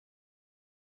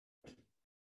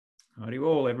Howdy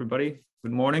all, everybody.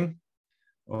 Good morning,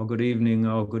 or good evening,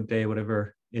 or good day,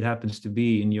 whatever it happens to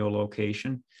be in your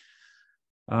location.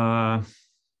 Let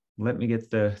me get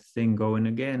the thing going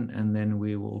again, and then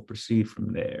we will proceed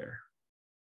from there.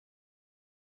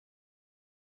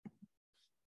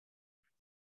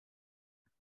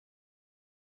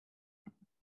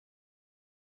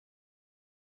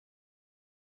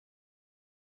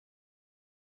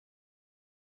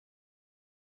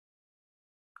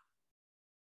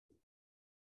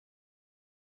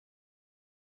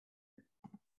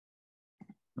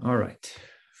 All right.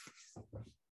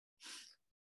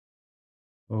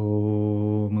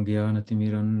 Om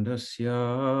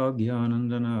Gyanatimmirandasya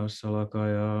Gyanandana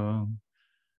Salakaya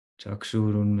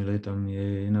Chakshurun Militam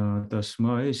Yena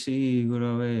Tasmai Sri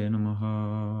Gurave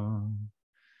Namaha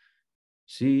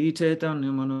Sri Chaitanya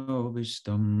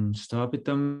Manobishtam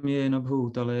Stapitam Yena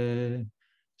Bhutale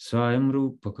Swayam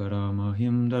Rupa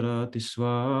Karamahim Darati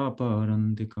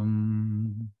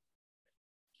Swaparantikam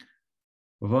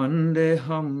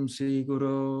Vandeham Sri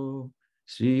Guru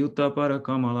Sri Uttapara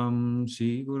Kamalam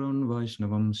Sri Gurun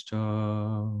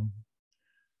Vaishnavamscha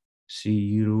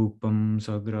Sri Rupam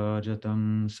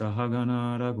Sagrajatam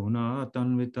Sahagana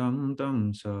Raghunatanvitam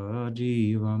Tam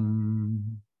Sajivam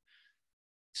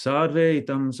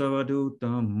Sarvaitam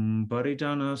Savadutam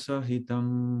Parijana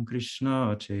Sahitam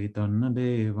Krishna Chaitanya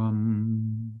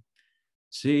Devam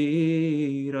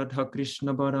Sri Radha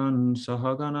Krishna Baran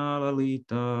Sahagana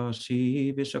Lalita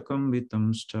Sri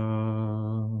Vishakamvitam Scha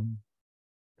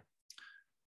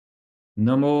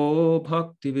Namo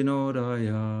Bhakti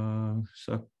Vinodaya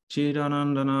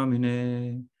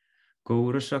Sakchidanandanamine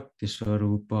Gaura Shakti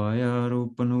Swarupaya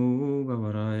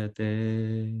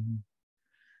Rupanugavarayate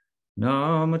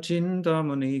Nama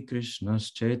Chintamani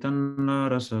Krishnas Chaitanya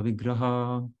Rasa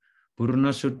Vigraha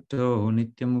Purna Shuddho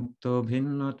Nityamukto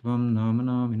Bhinnatvam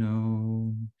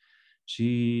Namanamino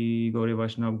Shri Gauri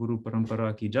Vaishnav Guru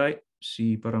Parampara Ki Jai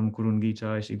Shri Param Kurun Ki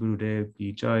Jai Shri Gurudev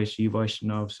Ki Jai Shri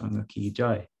Vaishnav Sangha Ki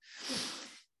Jai.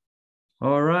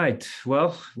 All right,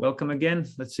 well, welcome again.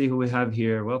 Let's see who we have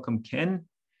here. Welcome Ken,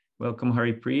 welcome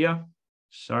Haripriya,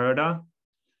 Sarada,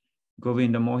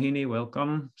 Govinda Mohini,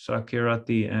 welcome,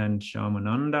 Sakirati and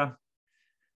Shamananda.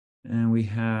 And we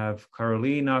have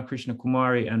Carolina, Krishna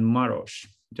Kumari, and Marosh.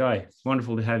 Jai,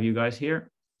 wonderful to have you guys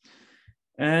here.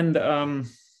 And I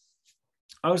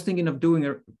was thinking of doing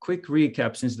a quick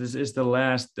recap, since this is the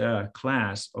last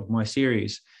class of my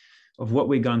series of what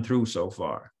we've gone through so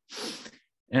far.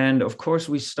 And of course,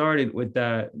 we started with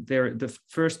the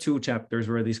first two chapters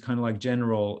were these kind of like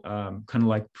general, kind of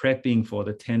like prepping for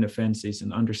the 10 offenses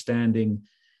and understanding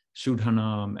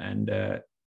Shuddhanam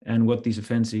and what these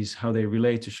offenses, how they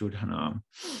relate to Shuddhanam.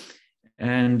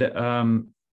 And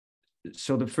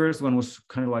so the first one was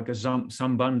kind of like a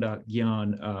Sambandha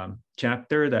Gyan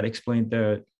chapter that explained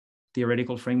the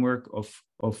theoretical framework of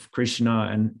Krishna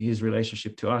and his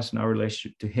relationship to us and our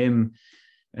relationship to him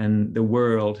and the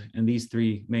world, and these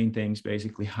three main things,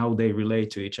 basically how they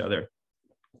relate to each other.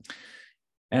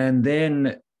 And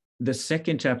then the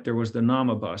second chapter was the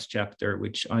Namabhas chapter,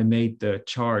 which I made the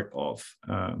chart of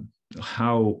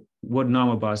what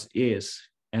Namabhas is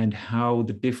and how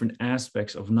the different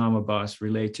aspects of Namabhas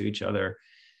relate to each other,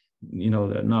 you know,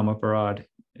 the Namaparad,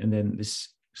 and then this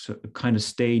kind of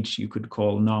stage you could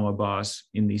call Namabhas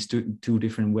in these two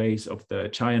different ways of the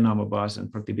Chaya Namabhas and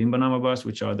Pratibimba Namabhas,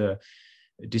 which are the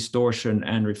distortion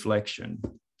and reflection.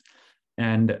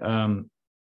 And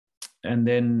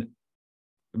then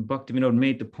Bhaktivinoda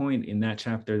made the point in that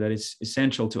chapter that it's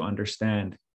essential to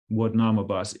understand what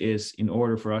Namabhas is in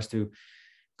order for us to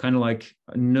kind of like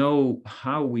know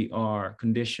how we are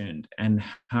conditioned and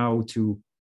how to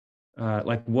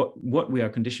like what we are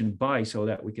conditioned by, so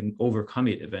that we can overcome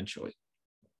it eventually.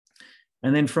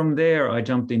 And then from there, I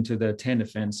jumped into the 10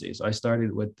 offenses. I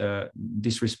started with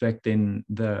disrespecting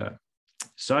the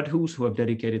sadhus who have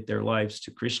dedicated their lives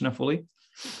to Krishna fully.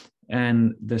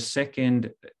 And the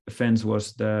second offense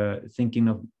was the thinking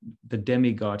of the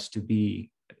demigods to be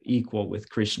equal with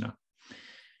Krishna.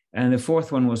 And the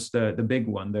fourth one was the big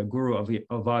one, the Guru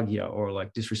Avagya, or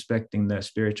like disrespecting the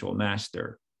spiritual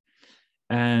master.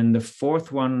 And the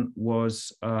fourth one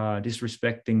was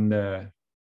disrespecting the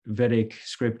Vedic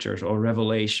scriptures or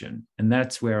revelation. And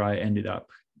that's where I ended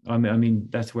up. I mean,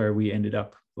 that's where we ended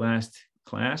up last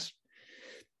class.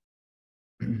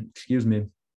 Excuse me.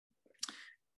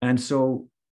 And so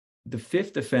the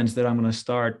fifth offense that I'm going to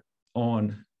start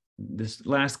on this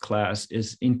last class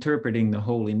is interpreting the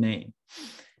holy name.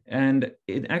 And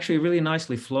it actually really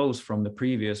nicely flows from the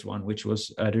previous one, which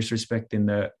was disrespecting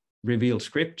the revealed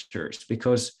scriptures.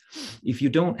 Because if you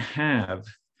don't have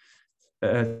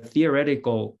a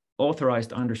theoretical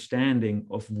authorized understanding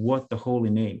of what the holy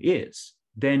name is,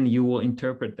 then you will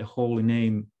interpret the holy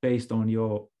name based on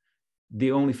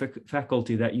the only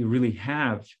faculty that you really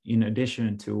have in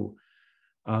addition to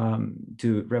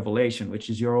revelation, which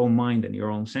is your own mind and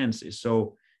your own senses. So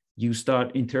you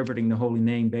start interpreting the holy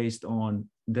name based on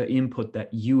the input that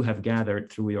you have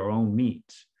gathered through your own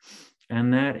means.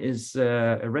 And that is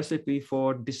a recipe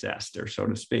for disaster, so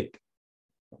to speak.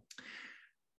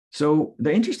 So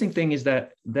the interesting thing is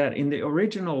that in the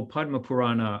original Padma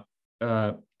Purana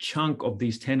chunk of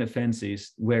these 10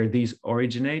 offenses where these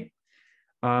originate,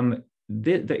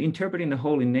 the interpreting the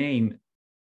holy name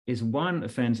is one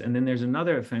offense, and then there's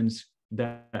another offense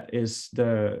that is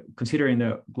considering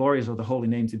the glories of the holy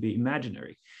name to be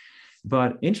imaginary.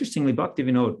 But interestingly,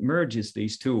 Bhaktivinoda merges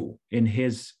these two in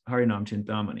his Harinam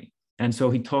Chintamani. And so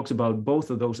he talks about both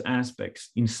of those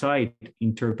aspects inside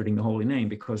interpreting the holy name,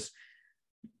 because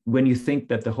when you think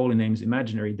that the holy name is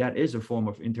imaginary, that is a form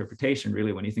of interpretation,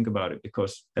 really, when you think about it,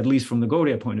 because at least from the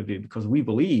Gaudiya point of view, because we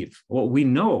believe, well, we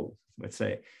know, let's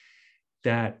say,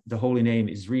 that the holy name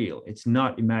is real. It's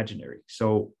not imaginary.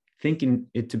 So thinking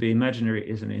it to be imaginary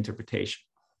is an interpretation.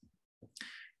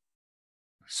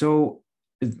 So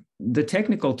the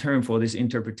technical term for this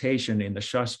interpretation in the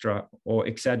Shastra or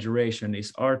exaggeration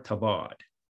is arthavad.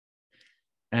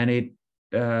 And it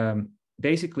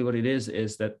basically what it is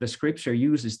that the scripture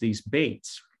uses these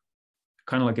baits,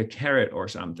 kind of like a carrot or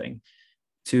something,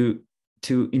 to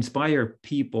inspire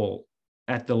people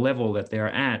at the level that they are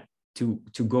at to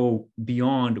go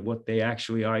beyond what they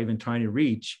actually are even trying to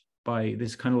reach by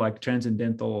this kind of like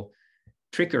transcendental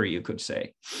trickery, you could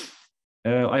say.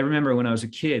 I remember when I was a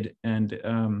kid, and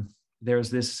there's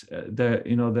this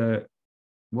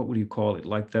what would you call it,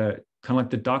 like the kind of like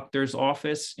the doctor's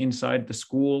office inside the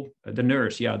school, the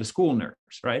nurse, the school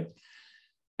nurse, right?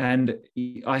 And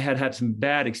I had some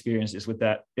bad experiences with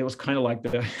that. It was kind of like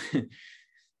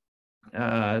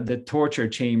the torture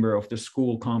chamber of the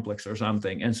school complex or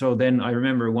something. And so then I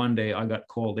remember one day I got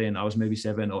called in. I was maybe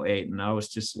 7 or 8, and I was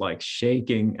just like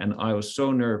shaking, and I was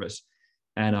so nervous,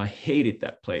 and I hated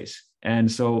that place.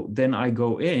 And so then I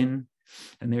go in,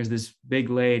 and there's this big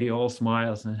lady, all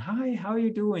smiles, and hi, how are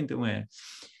you doing, Tume?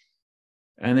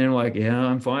 And then like, yeah,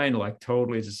 I'm fine, like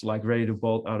totally just like ready to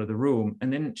bolt out of the room.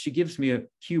 And then she gives me a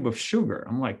cube of sugar.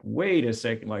 I'm like, wait a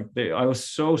second, like I was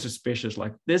so suspicious,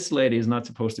 like this lady is not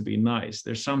supposed to be nice.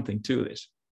 There's something to this.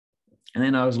 And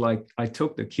then I was like, I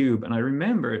took the cube, and I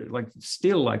remember like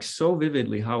still like so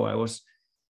vividly how I was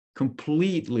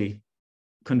completely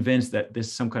convinced that this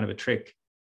is some kind of a trick.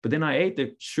 But then I ate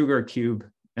the sugar cube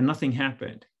and nothing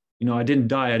happened. I didn't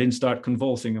die. I didn't start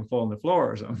convulsing and fall on the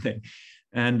floor or something.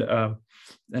 And I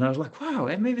was like, wow,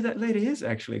 and maybe that lady is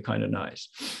actually kind of nice.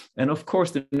 And of course,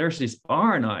 the nurses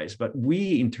are nice, but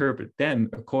we interpret them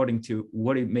according to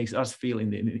what it makes us feel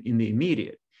in the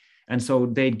immediate. And so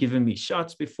they'd given me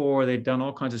shots before. They'd done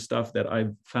all kinds of stuff that I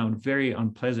found very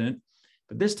unpleasant.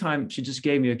 But this time, she just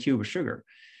gave me a cube of sugar.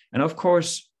 And of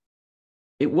course,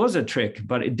 it was a trick,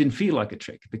 but it didn't feel like a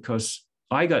trick because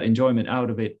I got enjoyment out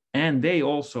of it. And they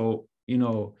also,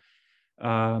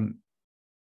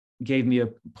 gave me a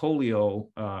polio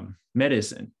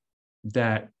medicine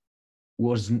that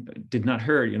did not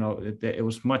hurt. It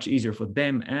was much easier for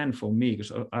them and for me,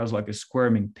 because I was like a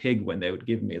squirming pig when they would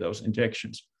give me those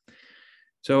injections.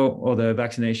 Or the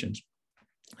vaccinations.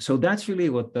 So that's really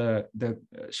what the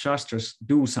Shastras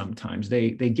do sometimes. They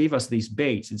give us these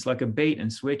baits. It's like a bait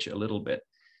and switch a little bit.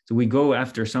 So we go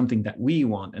after something that we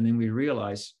want, and then we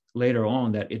realize later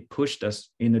on that it pushed us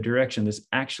in a direction that's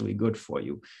actually good for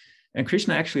you. And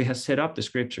Krishna actually has set up the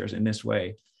scriptures in this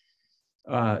way,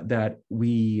 that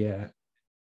we,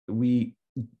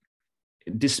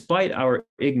 despite our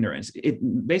ignorance,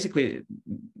 basically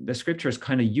the scriptures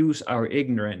kind of use our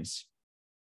ignorance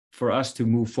for us to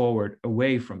move forward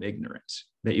away from ignorance,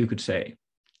 that you could say.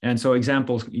 And so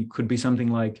examples could be something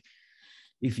like,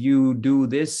 if you do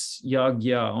this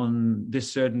yagya on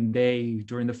this certain day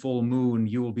during the full moon,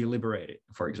 you will be liberated,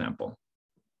 for example.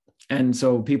 And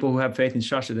so people who have faith in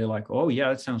Shastra, they're like, oh yeah,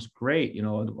 that sounds great.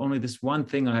 Only this one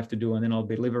thing I have to do and then I'll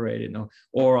be liberated.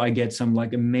 Or I get some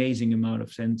like amazing amount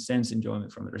of sense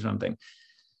enjoyment from it or something.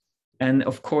 And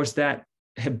of course that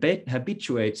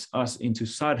habituates us into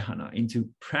sadhana, into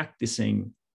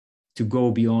practicing to go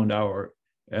beyond our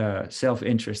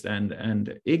self-interest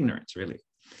and ignorance, really.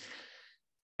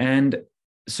 And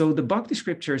so the Bhakti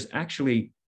scriptures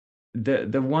actually,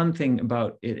 the one thing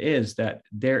about it is that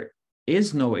there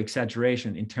is no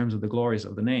exaggeration in terms of the glories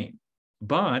of the name,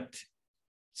 but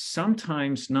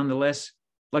sometimes nonetheless,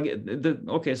 like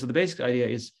so the basic idea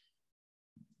is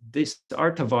this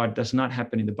artavad does not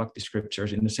happen in the Bhakti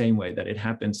scriptures in the same way that it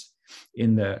happens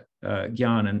in the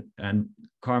Jnana and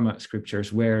Karma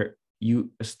scriptures, where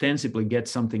you ostensibly get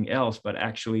something else, but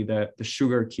actually the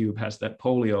sugar cube has that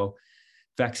polio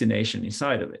vaccination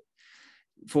inside of it.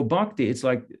 For Bhakti, it's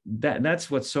like that.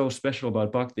 That's what's so special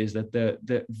about Bhakti, is that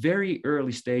the very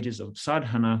early stages of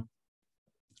sadhana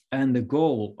and the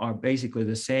goal are basically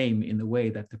the same in the way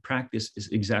that the practice is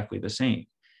exactly the same.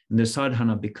 And the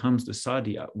sadhana becomes the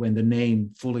sadhya when the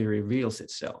name fully reveals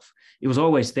itself. It was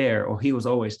always there, or he was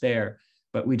always there,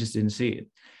 but we just didn't see it.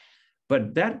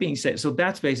 But that being said, so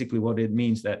that's basically what it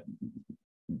means, that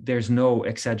there's no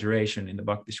exaggeration in the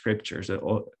Bhakti scriptures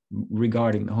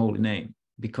regarding the holy name,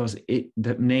 because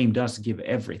the name does give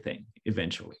everything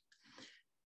eventually.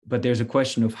 But there's a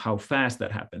question of how fast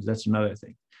that happens. That's another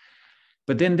thing.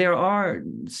 But then there are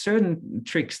certain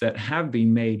tricks that have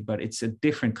been made, but it's a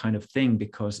different kind of thing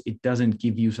because it doesn't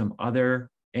give you some other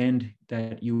end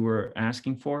that you were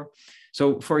asking for.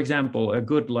 So, for example, a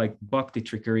good like Bhakti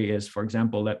trickery is, for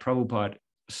example, that Prabhupada,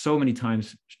 so many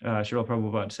times, Srila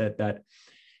Prabhupada said that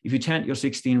if you chant your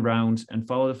 16 rounds and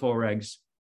follow the 4 regs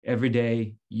every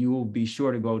day, you will be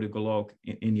sure to go to Golok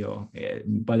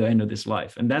by the end of this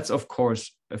life. And that's, of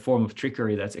course, a form of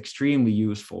trickery that's extremely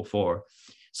useful for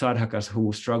sadhakas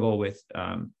who struggle with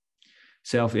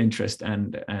self-interest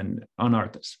and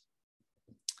anarthas.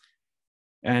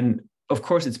 And of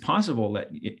course, it's possible that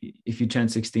if you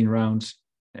chant 16 rounds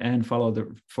and follow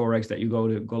the 4 regs that you go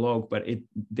to Golok, but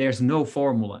there's no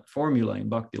formula in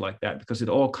Bhakti like that, because it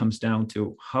all comes down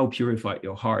to how purified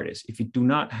your heart is. If you do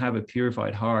not have a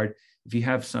purified heart, if you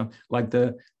have some, like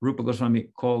the Rupa Goswami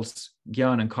calls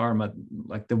Jnana and Karma,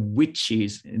 like the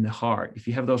witches in the heart. If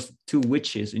you have those 2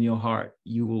 witches in your heart,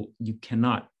 you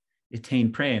cannot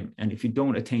attain Prem. And if you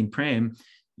don't attain Prem,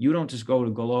 you don't just go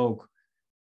to Golok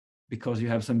because you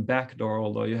have some backdoor,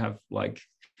 although you have like,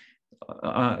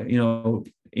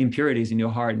 impurities in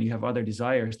your heart and you have other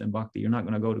desires than Bhakti. You're not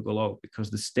going to go to Golok, because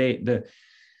the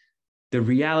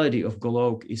reality of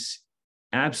Golok is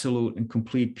absolute and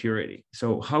complete purity.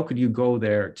 So how could you go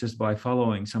there just by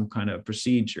following some kind of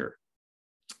procedure?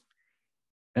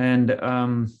 And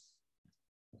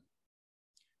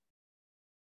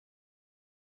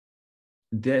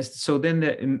so then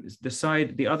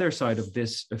the other side of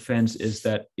this offense is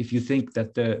that if you think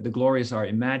that the glories are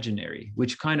imaginary,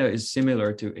 which kind of is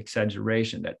similar to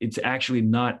exaggeration, that it's actually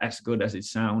not as good as it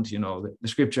sounds, the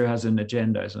scripture has an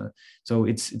agenda, so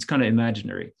it's kind of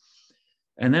imaginary.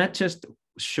 And that just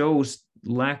shows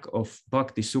lack of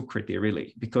bhakti sukriti,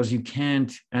 really, because you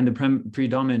can't, and the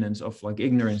predominance of like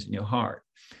ignorance in your heart.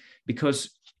 Because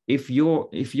if your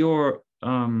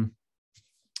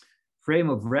frame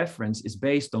of reference is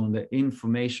based on the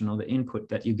information or the input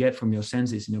that you get from your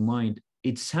senses in your mind,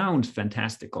 it sounds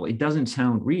fantastical. It doesn't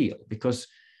sound real, because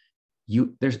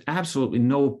there's absolutely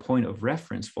no point of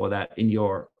reference for that in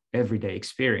your everyday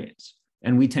experience.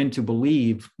 And we tend to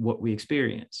believe what we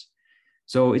experience.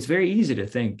 So it's very easy to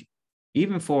think,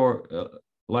 even for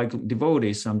like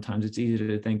devotees, sometimes it's easy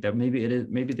to think that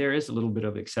maybe there is a little bit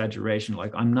of exaggeration.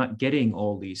 Like, I'm not getting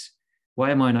all these.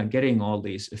 Why am I not getting all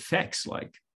these effects?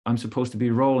 Like, I'm supposed to be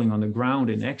rolling on the ground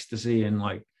in ecstasy and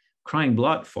like crying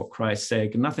blood, for Christ's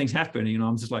sake, and nothing's happening.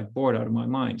 I'm just like bored out of my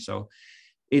mind. So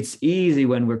it's easy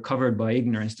when we're covered by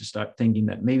ignorance to start thinking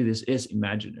that maybe this is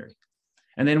imaginary.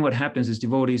 And then what happens is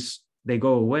devotees, they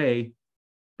go away,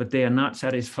 but they are not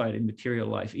satisfied in material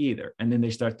life either. And then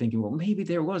they start thinking, well, maybe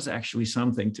there was actually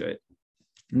something to it.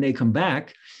 And they come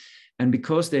back. And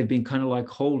because they've been kind of like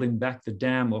holding back the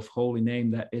dam of holy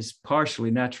name that is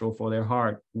partially natural for their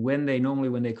heart, when they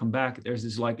come back, there's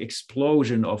this like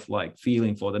explosion of like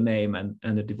feeling for the name and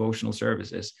the devotional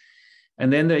services.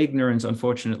 And then the ignorance,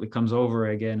 unfortunately, comes over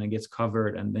again and gets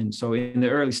covered. And then, so in the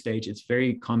early stage, it's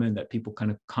very common that people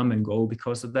kind of come and go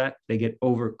because of that. They get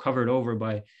covered over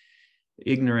by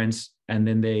ignorance, and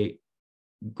then they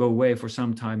go away for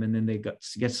some time, and then they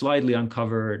get slightly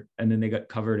uncovered, and then they get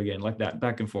covered again, like that,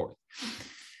 back and forth.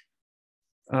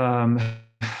 And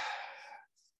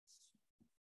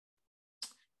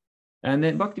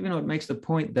then Bhaktivinoda makes the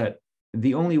point that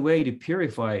the only way to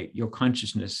purify your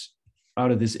consciousness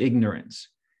out of this ignorance,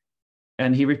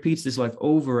 and he repeats this like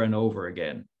over and over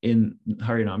again in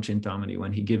Harinam Chintamani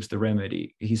when he gives the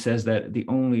remedy. He says that the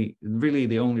only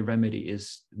remedy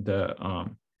is the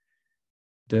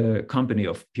company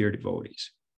of pure devotees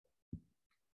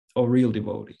or real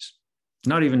devotees.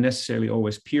 Not even necessarily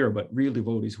always pure, but real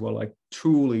devotees who are like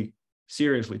truly,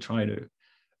 seriously trying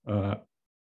to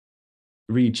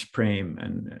reach Prem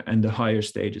and the higher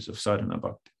stages of sadhana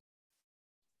bhakti.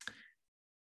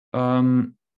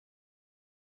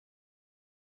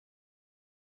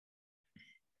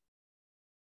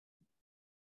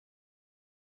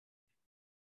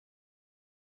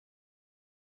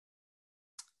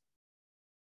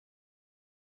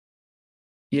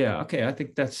 Yeah, okay. I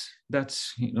think that's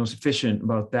sufficient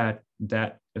about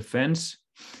that offense.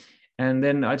 And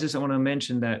then I just want to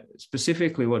mention that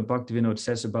specifically what Bhaktivinoda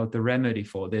says about the remedy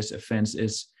for this offense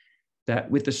is that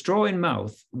with the straw in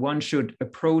mouth, one should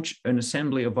approach an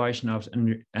assembly of Vaishnavas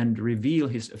and reveal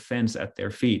his offense at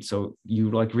their feet. So you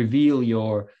like reveal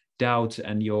your doubts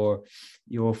and your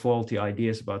faulty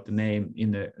ideas about the name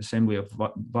in the assembly of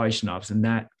Vaishnavas, and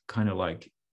that kind of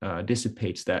like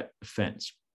dissipates that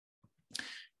offense.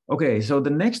 Okay, so the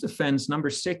next offense, number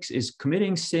 6, is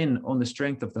committing sin on the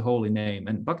strength of the holy name.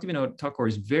 And Bhaktivinoda Thakur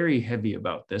is very heavy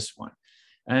about this one.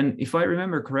 And if I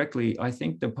remember correctly, I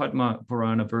think the Padma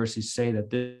Purana verses say that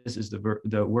this is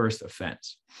the worst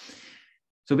offense.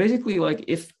 So basically, like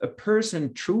if a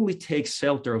person truly takes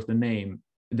shelter of the name,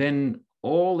 then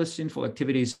all the sinful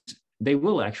activities, they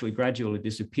will actually gradually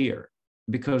disappear,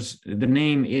 because the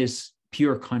name is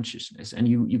pure consciousness, and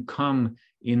you come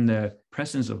in the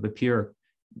presence of the pure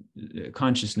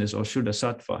consciousness or Shuddha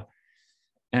Sattva.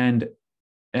 And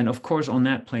of course, on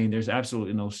that plane, there's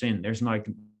absolutely no sin.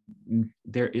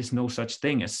 There is no such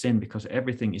thing as sin, because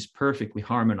everything is perfectly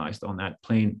harmonized on that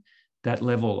plane, that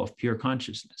level of pure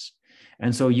consciousness.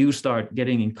 And so you start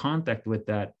getting in contact with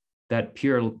that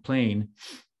pure plane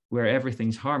where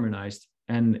everything's harmonized,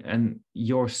 and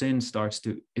your sin starts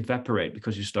to evaporate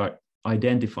because you start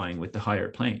identifying with the higher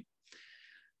plane.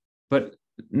 But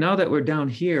now that we're down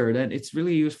here, then it's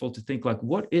really useful to think, like,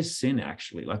 what is sin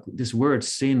actually? Like this word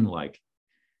sin, like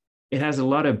it has a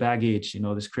lot of baggage,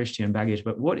 this Christian baggage,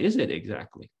 but what is it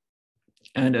exactly?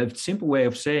 And a simple way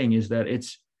of saying is that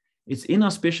it's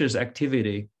inauspicious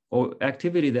activity, or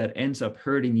activity that ends up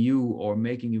hurting you or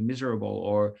making you miserable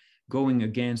or going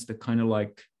against the kind of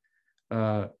like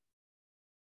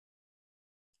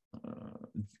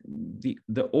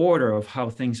the order of how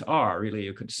things are, really,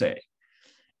 you could say.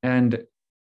 And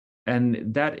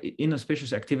that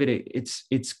inauspicious activity,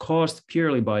 it's caused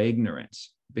purely by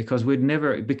ignorance, because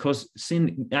because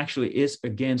sin actually is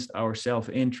against our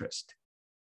self-interest.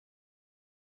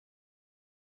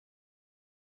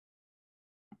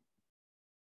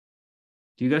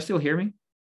 Do you guys still hear me?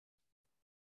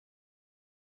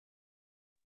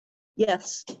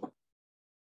 Yes.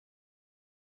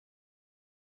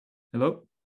 Hello?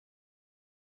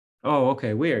 Oh,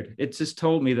 okay, weird. It just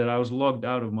told me that I was logged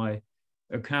out of my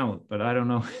account, but I don't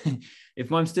know.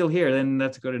 If I'm still here, then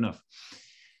that's good enough.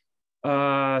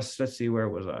 So let's see, where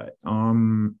was I?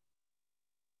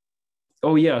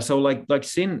 Oh yeah, so like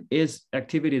sin is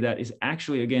activity that is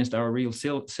actually against our real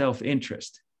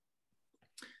self-interest.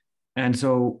 And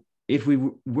so if we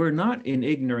were not in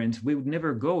ignorance, we would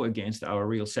never go against our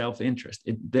real self-interest.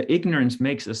 The ignorance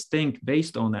makes us think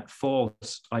based on that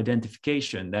false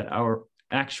identification that our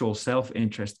actual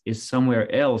self-interest is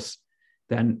somewhere else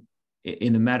than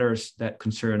in the matters that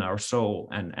concern our soul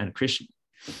and Krishna.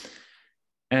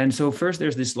 And so first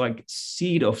there's this like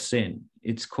seed of sin.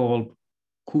 It's called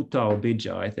kuta or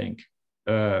bija, I think.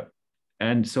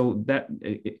 And so that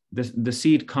the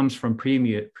seed comes from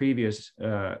previous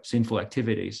sinful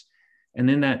activities. And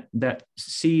then that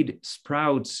seed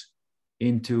sprouts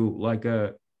into like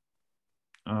a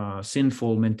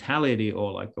sinful mentality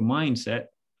or like a mindset.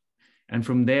 And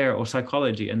from there, or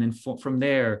psychology. And then from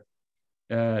there,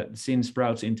 sin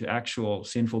sprouts into actual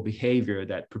sinful behavior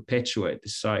that perpetuate the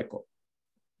cycle.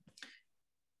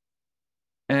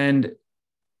 And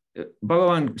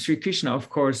Bhagavan Sri Krishna, of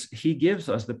course, he gives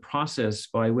us the process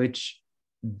by which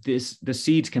the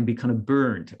seeds can be kind of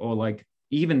burned, or like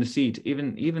even the seeds,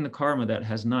 even the karma that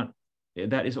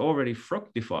is already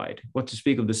fructified, what to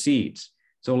speak of the seeds.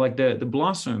 So like the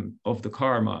blossom of the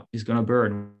karma is going to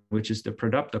burn, which is the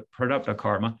pradapta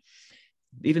karma.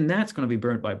 Even that's going to be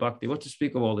burnt by bhakti. What to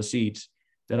speak of all the seeds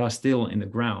that are still in the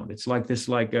ground? It's like this,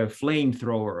 like a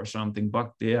flamethrower or something.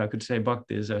 Bhakti, I could say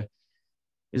bhakti is a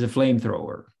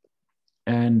flamethrower.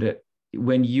 And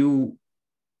when you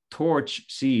torch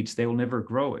seeds, they will never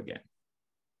grow again,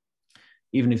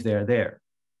 even if they're there.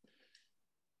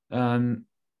 And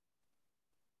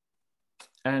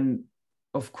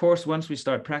of course, once we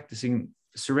start practicing,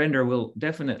 surrender will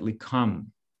definitely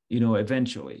come,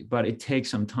 eventually, but it takes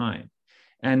some time.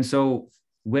 And so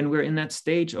when we're in that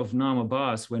stage of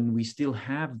namabhas, when we still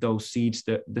have those seeds,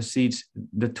 the seeds,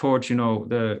 the torch,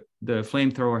 the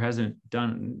flamethrower hasn't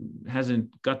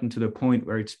gotten to the point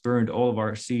where it's burned all of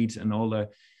our seeds and all the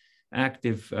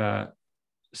active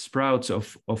sprouts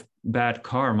of bad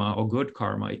karma, or good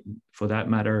karma for that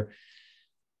matter.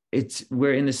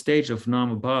 We're in the stage of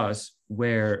namabhas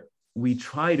where we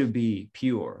try to be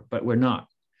pure, but we're not.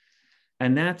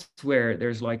 And that's where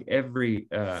there's like every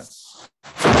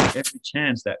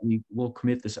chance that we will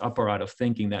commit this aparadha of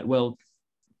thinking that, well,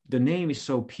 the name is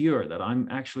so pure that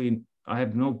I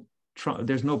have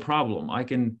there's no problem. I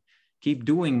can keep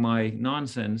doing my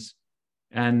nonsense,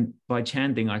 and by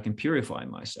chanting, I can purify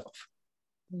myself.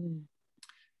 Mm.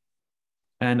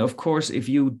 And of course, if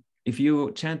you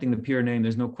chanting the pure name,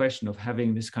 there's no question of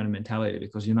having this kind of mentality,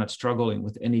 because you're not struggling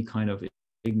with any kind of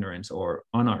ignorance or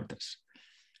anarthas.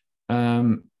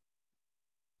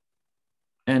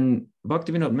 And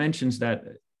Bhaktivinoda mentions that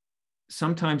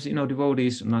sometimes,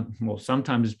 devotees,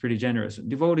 sometimes it's pretty generous.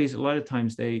 Devotees, a lot of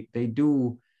times they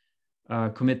do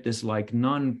commit this like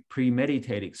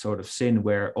non-premeditated sort of sin,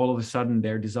 where all of a sudden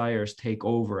their desires take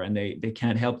over and they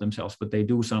can't help themselves, but they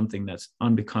do something that's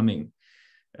unbecoming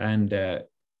and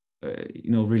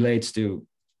relates to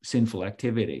sinful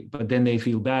activity. But then they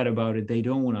feel bad about it. They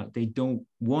don't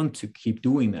want to keep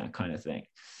doing that kind of thing.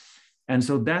 And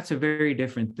so that's a very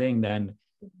different thing than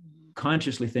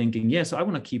consciously thinking, yes, I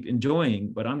want to keep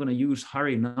enjoying, but I'm going to use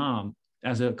Hari Nam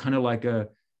as a kind of like a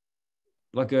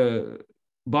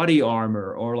body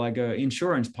armor or like a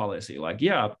insurance policy. Like,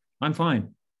 yeah, I'm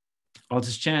fine. I'll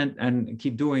just chant and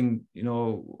keep doing,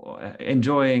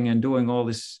 enjoying and doing all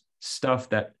this stuff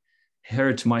that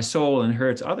hurts my soul and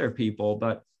hurts other people.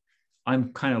 But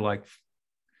I'm kind of like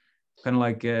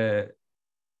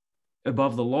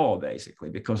above the law, basically,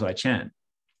 because I chant.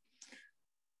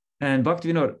 And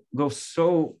Bhaktivinoda goes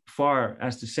so far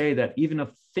as to say that even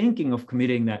of thinking of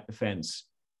committing that offense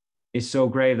is so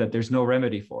grave that there's no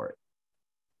remedy for it.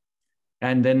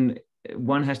 And then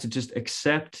one has to just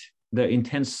accept the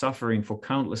intense suffering for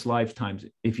countless lifetimes,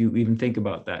 if you even think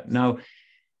about that. Now,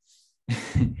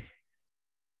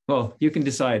 well, you can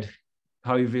decide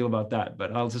how you feel about that,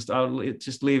 but I'll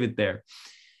just leave it there.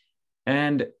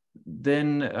 And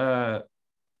then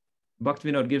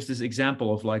Bhaktivinoda gives this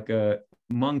example of like a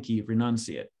monkey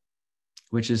renunciate,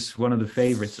 which is one of the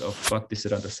favorites of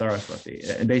Bhaktisiddhanta Saraswati.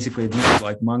 And basically it means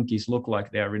like monkeys look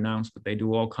like they are renounced, but they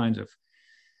do all kinds of,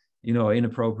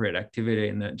 inappropriate activity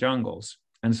in the jungles.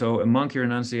 And so a monkey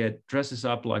renunciate dresses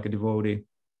up like a devotee,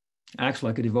 acts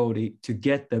like a devotee to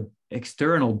get the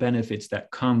external benefits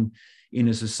that come in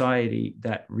a society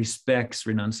that respects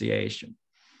renunciation.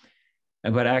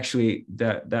 But actually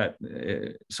that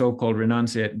so-called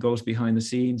renunciate goes behind the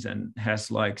scenes and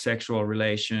has like sexual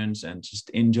relations and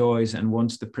just enjoys and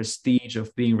wants the prestige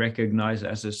of being recognized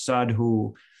as a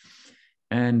sadhu.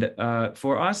 And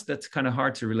for us, that's kind of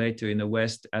hard to relate to in the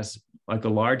West as like a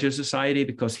larger society,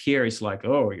 because here it's like,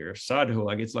 oh, you're a sadhu.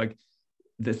 Like it's like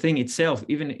the thing itself,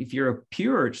 even if you're a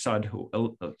pure sadhu,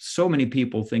 so many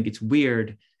people think it's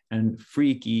weird and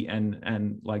freaky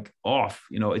and like off.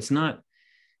 It's not.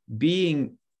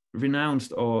 Being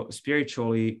renounced or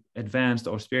spiritually advanced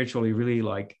or spiritually really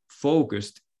like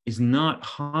focused is not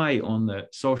high on the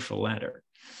social ladder.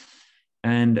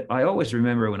 And I always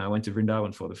remember when I went to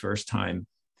Vrindavan for the first time,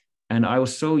 and I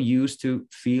was so used to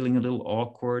feeling a little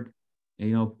awkward,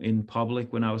 in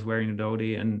public when I was wearing a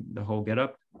dhoti and the whole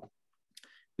getup,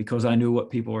 because I knew what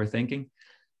people were thinking.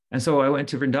 And so I went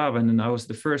to Vrindavan, and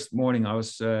the first morning I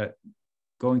was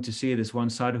going to see this one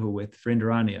sadhu with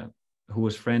Vrindaranya, who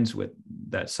was friends with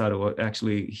that sadhu.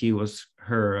 Actually, he was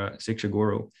her Siksha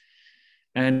guru.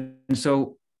 And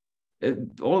so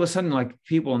all of a sudden, like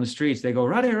people on the streets, they go,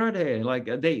 Radhe, Radhe, like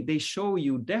they show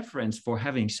you deference for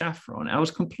having saffron. I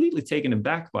was completely taken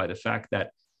aback by the fact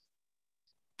that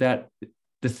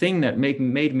the thing that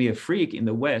made me a freak in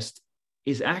the West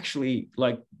is actually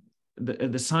like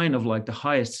the sign of like the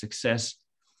highest success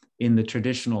in the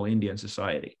traditional Indian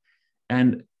society.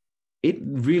 And it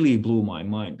really blew my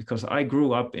mind, because I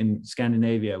grew up in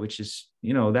Scandinavia, which is,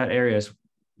 that area is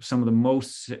some of the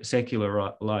most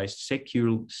secularized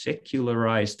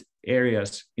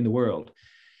areas in the world.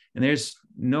 And there's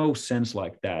no sense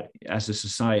like that as a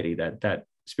society, that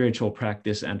spiritual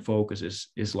practice and focus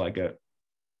is like a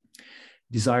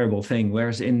desirable thing.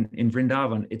 Whereas in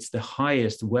Vrindavan, it's the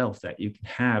highest wealth that you can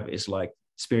have is like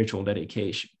spiritual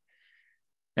dedication.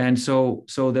 And so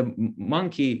the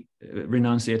monkey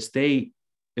renunciates, they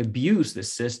abuse the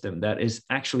system that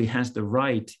actually has the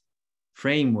right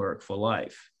framework for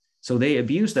life. So they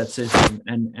abuse that system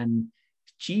and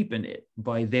cheapen it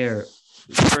by their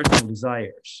personal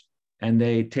desires. And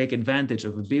they take advantage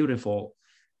of a beautiful,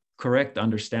 correct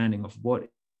understanding of what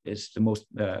is the most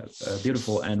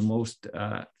beautiful and most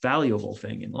valuable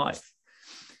thing in life.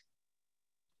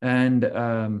 And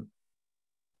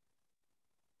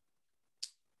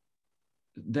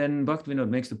then Bhaktivinoda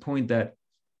makes the point that,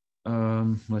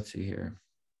 let's see here.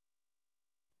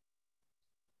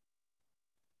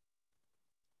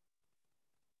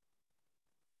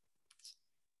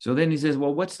 So then he says,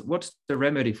 well, what's the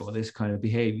remedy for this kind of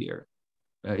behavior?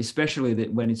 especially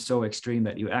that when it's so extreme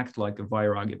that you act like a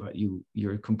vairagi, but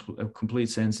you're a complete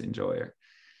sense enjoyer.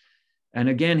 And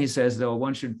again, he says, though,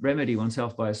 one should remedy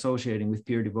oneself by associating with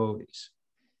pure devotees.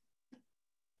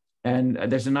 And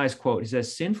there's a nice quote. He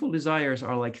says, sinful desires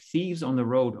are like thieves on the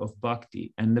road of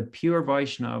bhakti, and the pure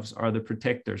Vaishnavas are the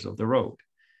protectors of the road.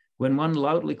 When one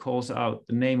loudly calls out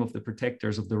the name of the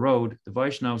protectors of the road, the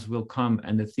Vaishnavas will come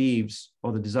and the thieves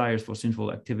or the desires for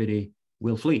sinful activity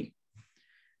will flee.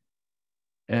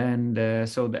 And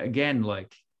again,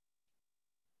 like,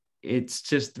 it's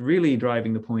just really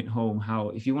driving the point home how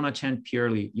if you want to chant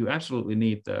purely, you absolutely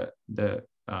need the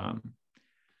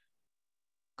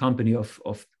company of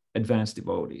advanced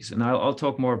devotees. And I'll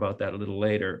talk more about that a little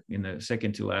later in the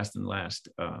second to last and last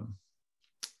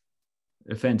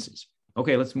offenses.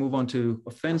 Okay, let's move on to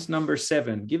offense number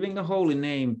 7, giving the holy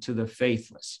name to the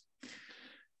faithless.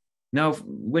 Now,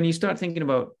 when you start thinking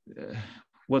about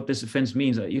what this offense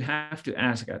means, you have to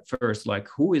ask at first, like,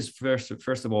 who is first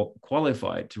of all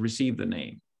qualified to receive the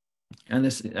name? And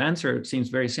this answer seems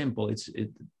very simple. It's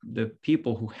the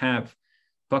people who have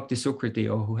bhakti sukriti,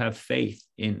 or who have faith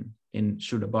in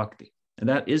Shuddha Bhakti. And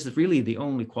that is really the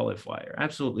only qualifier,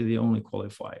 absolutely the only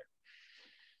qualifier.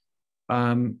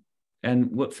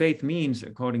 And what faith means,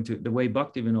 according to the way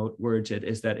Bhaktivinoda words it,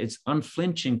 is that it's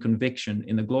unflinching conviction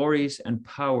in the glories and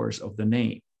powers of the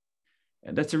name.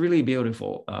 And that's a really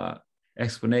beautiful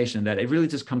explanation, that it really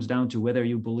just comes down to whether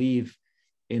you believe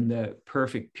in the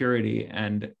perfect purity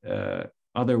and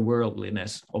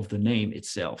otherworldliness of the name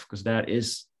itself, because that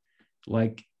is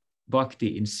like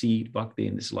bhakti in seed. Bhakti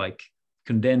in this like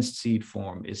condensed seed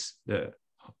form is the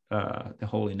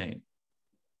holy name.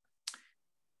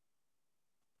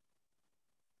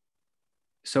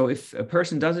 So if a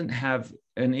person doesn't have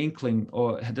an inkling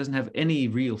or doesn't have any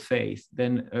real faith,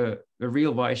 then a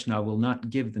real Vaishnava will not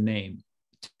give the name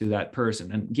to that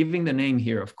person. And giving the name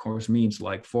here, of course, means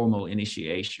like formal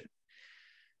initiation.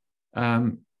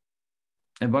 And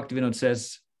Bhaktivinoda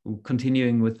says,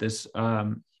 continuing with this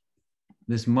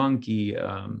this monkey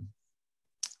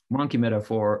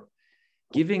metaphor,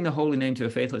 giving the holy name to a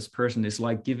faithless person is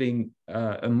like giving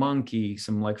a monkey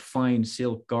some like fine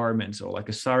silk garments or like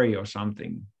a sari or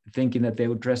something, thinking that they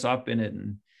would dress up in it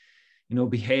and, you know,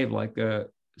 behave like a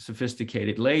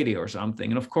sophisticated lady or something.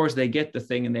 And of course they get the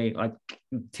thing and they like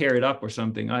tear it up or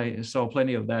something. I saw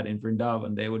plenty of that in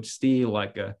Vrindavan. They would steal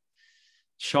like a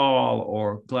shawl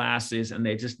or glasses and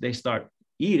they start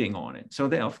eating on it. So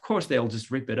of course they'll just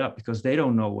rip it up because they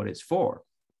don't know what it's for.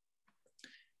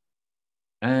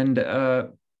 And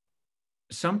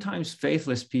sometimes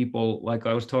faithless people, like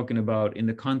I was talking about, in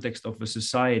the context of a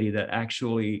society that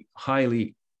actually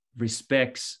highly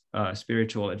respects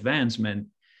spiritual advancement,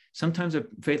 sometimes a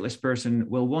faithless person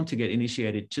will want to get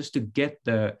initiated just to get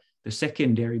the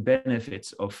secondary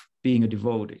benefits of being a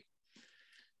devotee.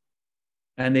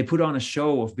 And they put on a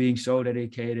show of being so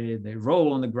dedicated. They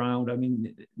roll on the ground. I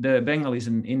mean, the Bengalis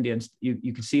and Indians,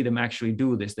 you can see them actually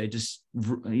do this. They just,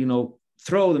 you know,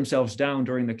 throw themselves down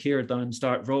during the kirtan,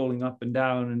 start rolling up and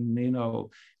down and, you know,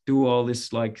 do all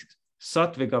this like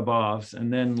sattvika bhavs.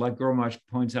 And then like Guru Maharaj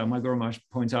points out, my Guru Maharaj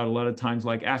points out a lot of times,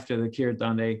 like after the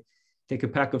kirtan, they take a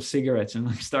pack of cigarettes and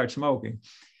like start smoking.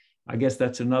 I guess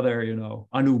that's another, you know,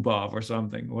 anubhav or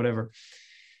something, whatever.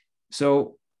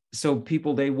 So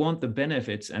people, they want the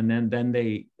benefits, and then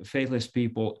they, faithless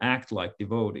people, act like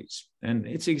devotees. And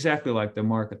it's exactly like the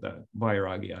Markata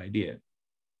Vairagi idea.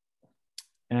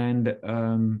 And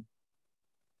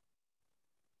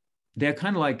they're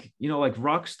kind of like, you know, like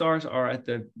rock stars are at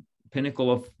the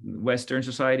pinnacle of Western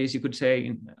societies, you could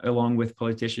say, along with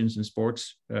politicians and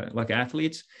sports, like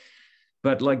athletes.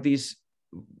 But like these,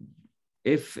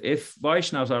 if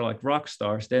Vaishnavas are like rock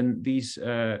stars, then these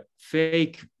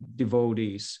fake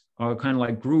devotees are kind of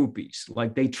like groupies.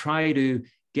 Like they try to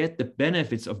get the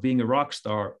benefits of being a rock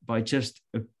star by just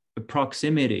a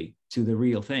proximity to the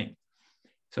real thing.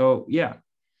 So yeah.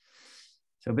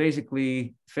 So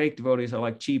basically, fake devotees are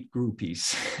like cheap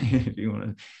groupies, if you want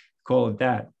to call it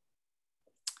that.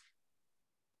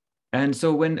 And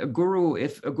so when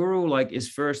if a guru like is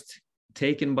first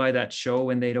taken by that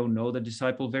show and they don't know the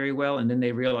disciple very well, and then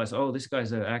they realize, oh, this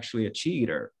guy's actually a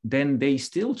cheater, then they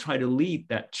still try to lead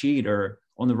that cheater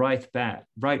on the right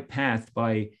path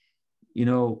by, you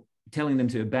know, telling them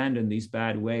to abandon these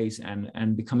bad ways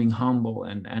and becoming humble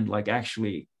and like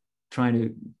actually trying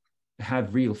to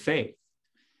have real faith.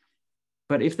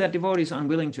 But if that devotee is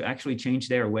unwilling to actually change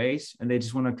their ways and they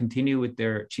just want to continue with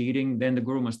their cheating, then the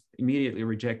guru must immediately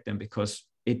reject them, because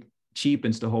it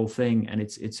cheapens the whole thing and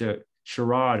it's a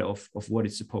charade of what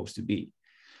it's supposed to be.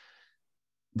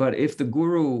 But if the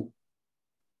guru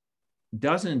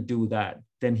doesn't do that,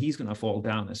 then he's going to fall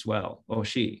down as well, or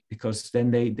she, because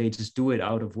then they just do it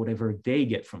out of whatever they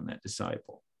get from that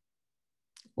disciple.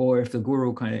 Or if the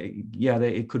guru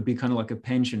it could be kind of like a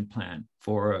pension plan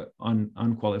for an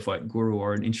unqualified guru,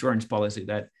 or an insurance policy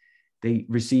that they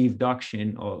receive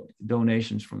dakshin or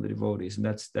donations from the devotees. And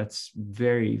that's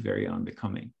very, very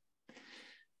unbecoming.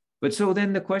 But so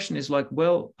then the question is like,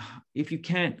 well, if you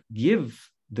can't give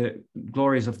the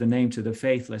glories of the name to the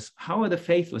faithless, how are the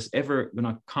faithless ever going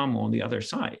to come on the other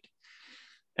side?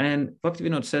 And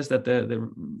Bhaktivinoda says that the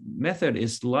method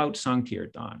is loud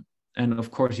sankirtan. And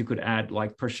of course, you could add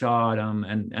like prasadam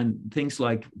and things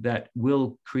like that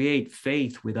will create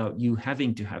faith without you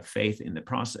having to have faith in the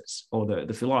process or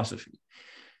the philosophy.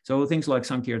 So things like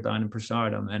sankirtan and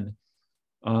prasadam and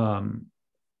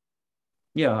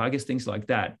I guess things like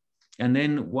that. And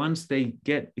then once they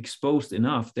get exposed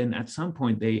enough, then at some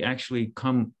point they actually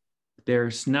their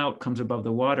snout comes above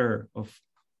the water of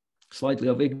slightly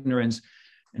of ignorance,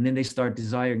 and then they start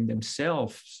desiring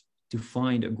themselves to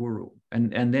find a guru.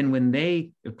 And then when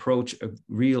they approach a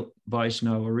real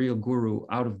Vaishnava, a real guru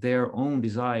out of their own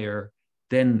desire,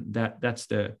 then that's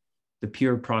the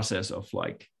pure process of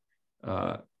like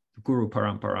guru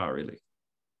parampara, really.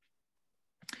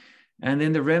 And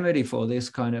then the remedy for this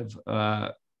kind of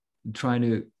trying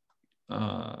to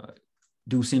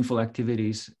do sinful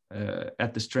activities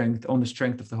on the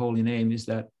strength of the holy name is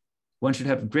that one should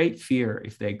have great fear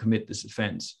if they commit this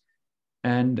offense.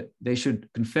 And they should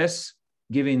confess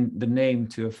giving the name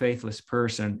to a faithless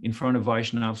person in front of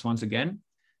Vaishnavas once again,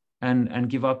 and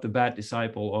give up the bad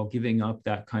disciple, or giving up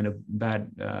that kind of bad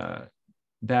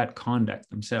conduct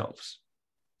themselves.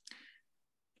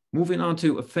 Moving on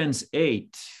to offense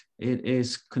 8, it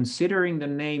is considering the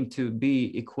name to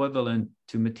be equivalent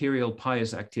to material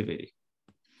pious activity.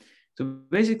 So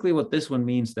basically what this one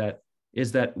means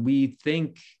is that we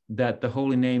think that the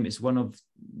holy name is one of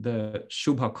the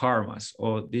shubha karmas,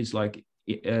 or these like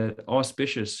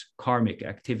auspicious karmic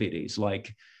activities,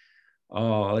 like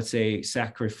let's say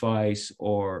sacrifice,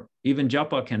 or even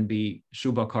japa can be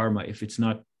shubha karma if it's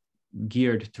not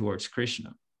geared towards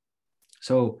Krishna.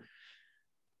 So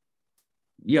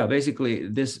basically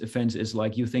this offense is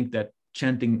like you think that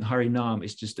chanting Harinam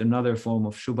is just another form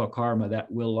of shubha karma that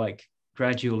will like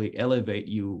gradually elevate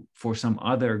you for some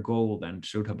other goal than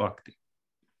Shuddha Bhakti.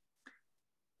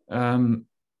 And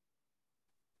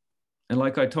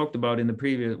like I talked about in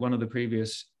one of the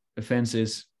previous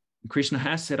offenses, Krishna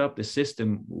has set up the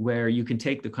system where you can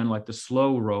take the kind of like the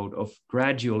slow road of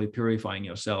gradually purifying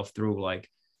yourself through like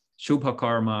Shubha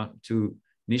karma to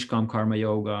Nishkam karma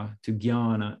yoga to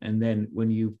jnana. And then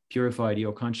when you purified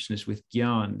your consciousness with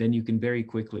jnana, then you can very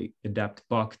quickly adapt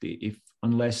bhakti,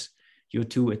 unless you're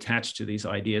too attached to these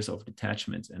ideas of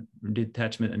detachment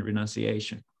and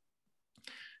renunciation.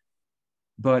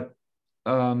 But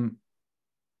of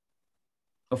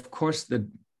course, the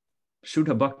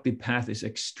Shuddha Bhakti path is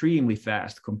extremely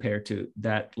fast compared to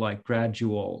that like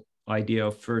gradual idea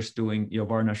of first doing your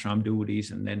varnashram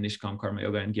duties and then Nishkam karma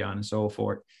yoga and jnana and so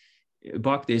forth.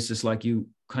 Bhakti is just like you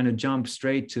kind of jump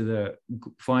straight to the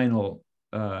final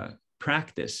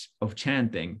practice of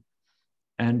chanting,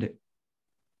 and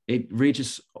it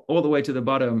reaches all the way to the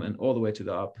bottom and all the way to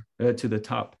the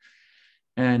top.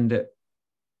 And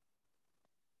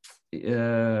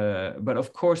but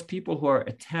of course, people who are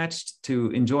attached to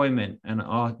enjoyment and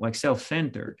are like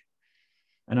self-centered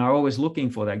and are always looking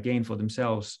for that gain for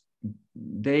themselves,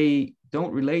 they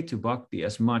don't relate to bhakti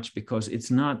as much because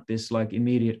it's not this like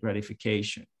immediate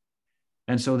gratification.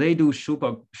 And so they do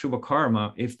shubha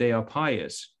karma if they are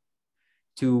pious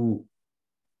to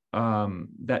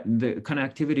that the kind of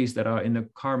activities that are in the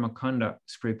karma kanda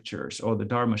scriptures or the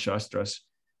dharma shastras,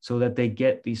 so that they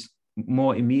get these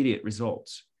more immediate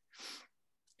results.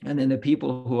 And then the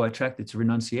people who are attracted to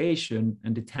renunciation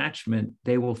and detachment,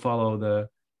 they will follow the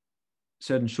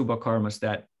certain shubha karmas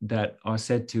that are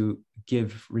said to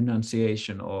give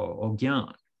renunciation or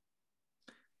jnana.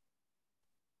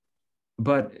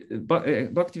 But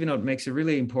Bhaktivinoda makes a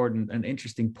really important and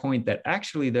interesting point that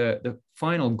actually the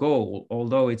final goal,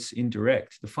 although it's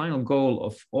indirect, the final goal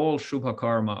of all shubha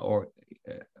karma or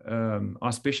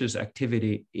auspicious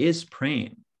activity is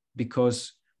prema,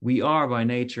 because we are by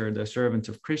nature the servants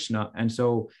of Krishna. And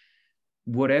so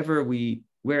wherever we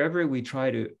try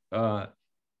to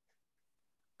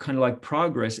kind of like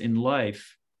progress in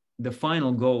life, the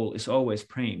final goal is always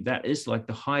prema. That is like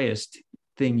the highest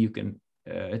thing you can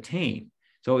attain.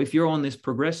 So if you're on this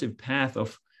progressive path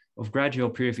of gradual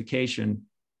purification,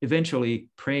 eventually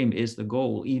prema is the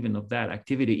goal even of that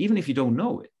activity, even if you don't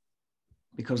know it,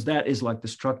 because that is like the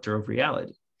structure of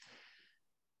reality.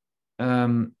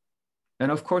 And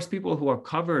of course, people who are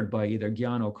covered by either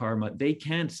jnana or karma, they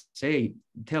can't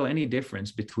tell any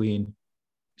difference between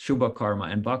Shubha karma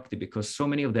and bhakti, because so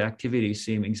many of the activities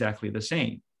seem exactly the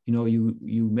same. You know,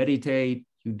 you meditate,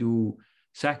 you do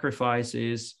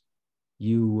sacrifices,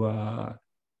 you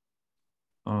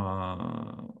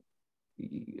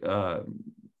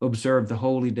observe the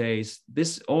holy days.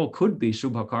 This all could be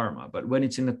Shubha karma, but when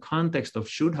it's in the context of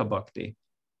Shuddha bhakti,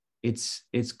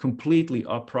 it's completely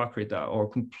aprakrita, or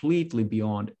completely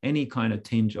beyond any kind of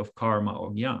tinge of karma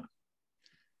or jnana.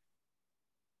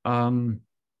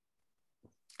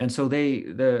 And so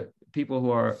the people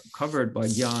who are covered by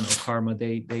jnana or karma,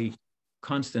 they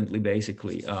constantly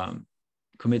basically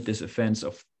commit this offense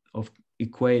of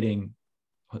equating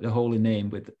the holy name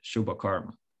with Shubha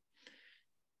karma.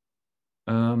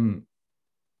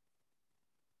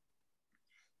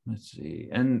 Let's see.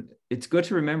 And it's good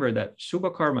to remember that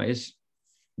Shubha karma is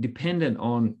dependent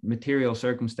on material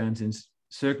circumstances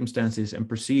and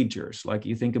procedures. Like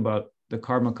you think about the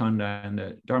Karma Kanda and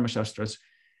the Dharma Shastras,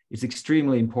 it's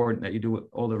extremely important that you do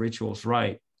all the rituals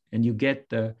right, and you get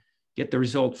the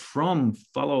result from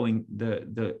following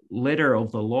the letter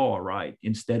of the law right,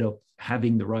 instead of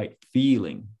having the right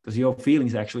feeling, because your feeling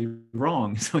is actually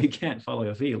wrong, so you can't follow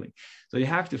your feeling. So you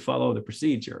have to follow the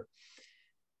procedure.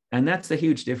 And that's the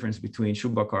huge difference between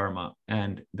Shubha karma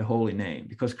and the holy name,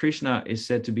 because Krishna is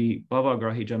said to be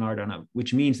Bhavagrahi Janardana,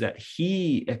 which means that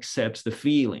he accepts the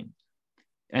feeling.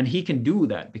 And he can do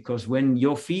that because when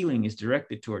your feeling is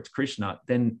directed towards Krishna,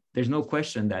 then there's no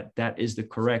question that that is the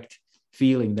correct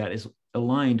feeling that is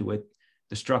aligned with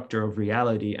the structure of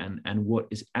reality and what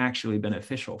is actually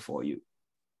beneficial for you.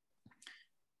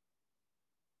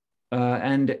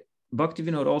 And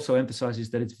Bhaktivinoda also emphasizes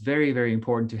that it's very, very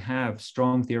important to have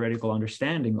strong theoretical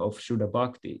understanding of Shuddha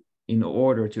Bhakti in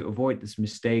order to avoid this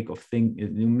mistake of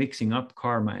mixing up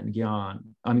karma and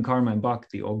karma and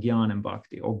bhakti, or jnana and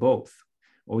bhakti, or both,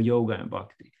 or yoga and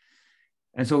bhakti.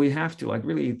 And so we have to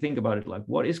really think about it, like,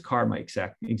 what is karma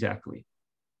exactly?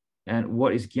 And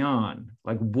what is jnana?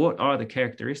 Like, what are the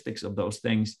characteristics of those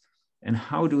things, and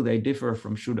how do they differ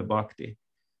from Shuddha Bhakti?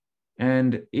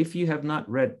 And if you have not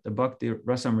read the Bhakti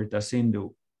Rasamrita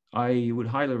Sindhu, I would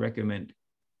highly recommend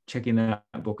checking that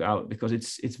book out, because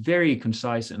it's very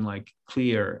concise and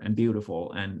clear and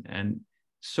beautiful, and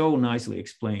so nicely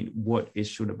explained what is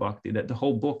Shuddha Bhakti, that the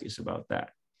whole book is about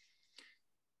that.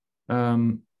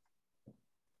 And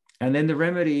then the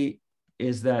remedy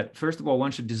is that, first of all,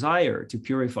 one should desire to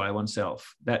purify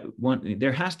oneself.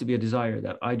 There has to be a desire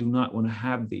that I do not want to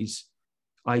have these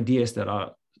ideas that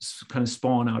are kind of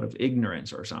spawn out of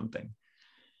ignorance or something.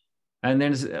 And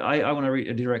then I want to read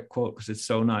a direct quote because it's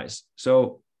so nice.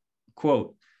 So,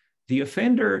 quote, "The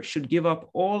offender should give up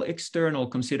all external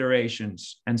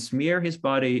considerations and smear his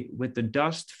body with the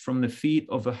dust from the feet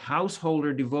of a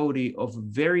householder devotee of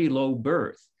very low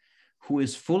birth, who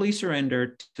is fully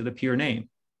surrendered to the pure name.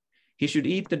 He should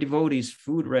eat the devotee's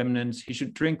food remnants, he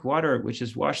should drink water which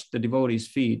has washed the devotee's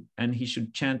feet, and he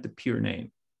should chant the pure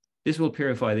name. This will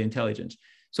purify the intelligence."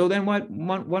 So then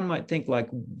one might think,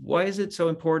 why is it so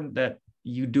important that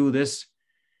you do this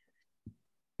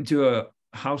to a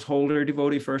householder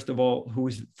devotee, first of all, who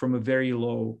is from a very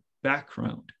low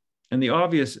background? And the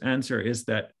obvious answer is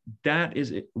that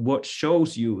is what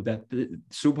shows you that the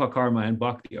Shubha karma and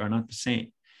bhakti are not the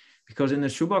same. Because in the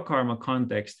Shubha karma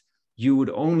context, you would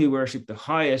only worship the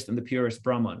highest and the purest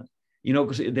Brahman,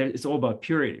 because it's all about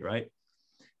purity, right?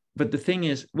 But the thing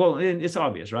is, well, it's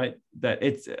obvious, right?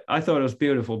 I thought it was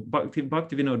beautiful.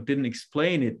 Bhaktivinoda didn't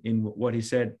explain it in what he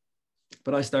said,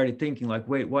 but I started thinking,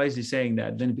 wait, why is he saying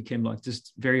that? Then it became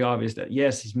just very obvious that,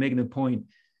 yes, he's making the point.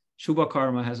 Shubha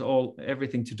karma has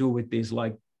everything to do with these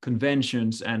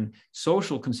conventions and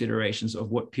social considerations of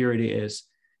what purity is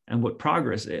and what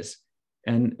progress is.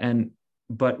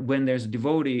 But when there's a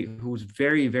devotee who's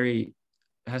very, very,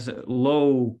 has a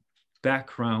low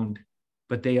background,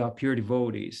 but they are pure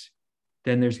devotees,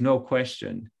 then there's no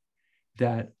question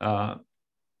that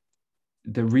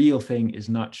the real thing is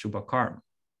not Shubha karma.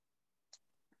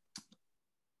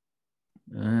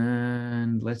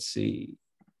 And let's see.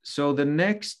 So the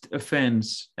next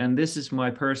offense, and this is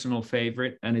my personal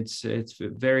favorite, and it's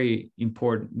very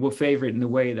important. Well, favorite in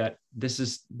the way that this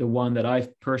is the one that I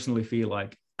personally feel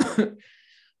like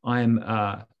I'm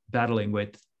battling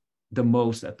with the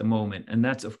most at the moment. And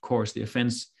that's, of course, the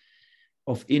offense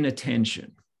of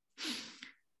inattention.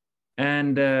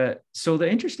 And so the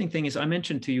interesting thing is, I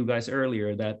mentioned to you guys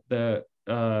earlier that the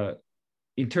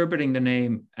interpreting the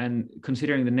name and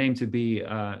considering the name to be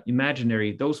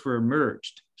imaginary, those were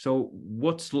merged. So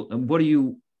what do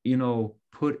you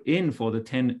put in for the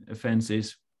 10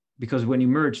 offenses because when you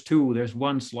merge two, there's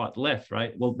one slot left,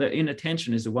 right? Well, the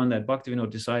inattention is the one that Bhaktivinoda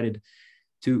decided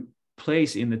to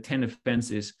place in the 10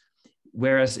 offenses,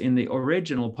 whereas in the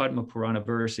original Padma Purana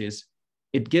verses,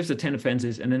 it gives the 10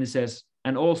 offenses and then it says,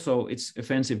 and also it's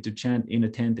offensive to chant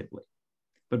inattentively.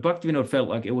 But Bhaktivinoda felt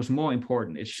like it was more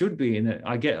important. It should be in the,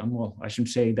 I shouldn't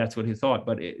say that's what he thought,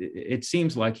 but it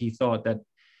seems like he thought that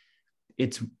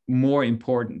it's more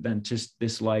important than just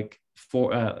this like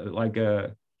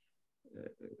a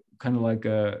kind of like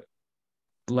a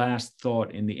last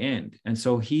thought in the end. And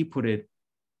so he put it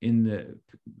in the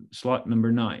slot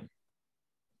number 9.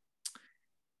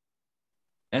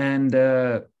 And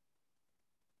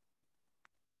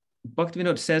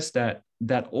Bhaktivinoda says that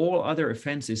all other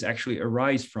offenses actually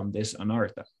arise from this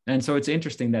anartha. And so it's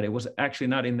interesting that it was actually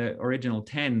not in the original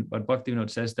 10, but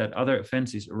Bhaktivinoda says that other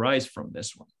offenses arise from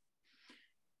this one.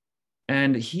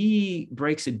 And he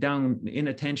breaks it down,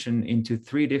 inattention, into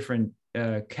 3 different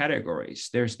categories.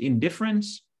 There's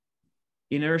indifference,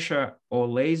 inertia or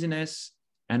laziness,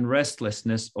 and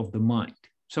restlessness of the mind.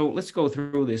 So let's go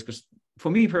through this, because for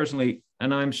me personally,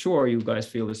 and I'm sure you guys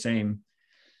feel the same,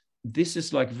 this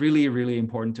is like really, really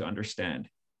important to understand.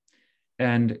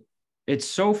 And it's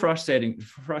so frustrating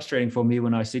for me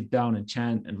when I sit down and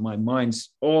chant and my mind's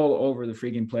all over the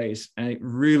freaking place, and it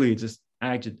really just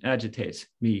agitates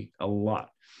me a lot.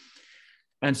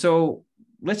 And so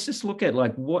let's just look at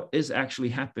like what is actually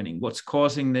happening, what's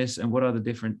causing this, and what are the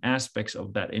different aspects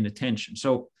of that inattention.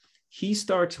 So he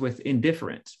starts with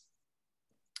indifference.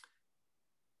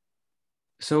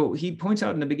 So he points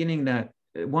out in the beginning that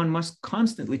one must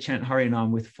constantly chant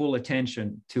Harinam with full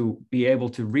attention to be able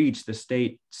to reach the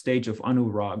stage of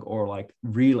anurag, or like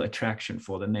real attraction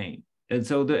for the name. And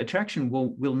so the attraction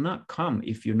will not come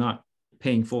if you're not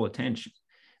paying full attention.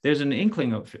 There's an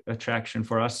inkling of attraction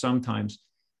for us sometimes,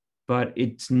 but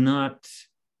it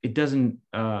doesn't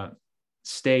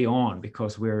stay on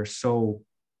because we're so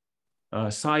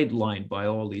sidelined by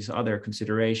all these other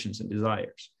considerations and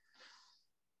desires.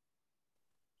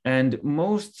 And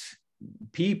most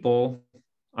people,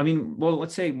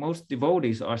 let's say most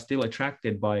devotees are still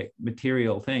attracted by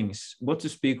material things. What to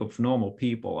speak of normal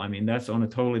people? I mean, that's on a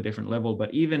totally different level.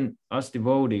 But even us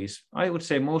devotees, I would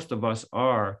say most of us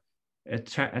are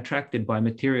attracted by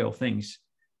material things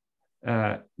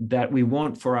that we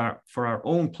want for our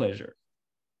own pleasure.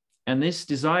 And this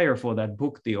desire for that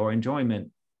bhukti or enjoyment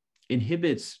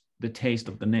inhibits the taste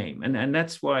of the name. And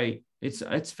that's why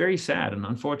it's very sad and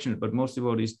unfortunate, but most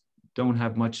devotees don't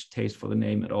have much taste for the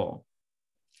name at all.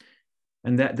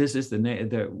 And that this is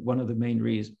one of the main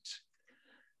reasons.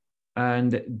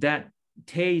 And that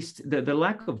taste, the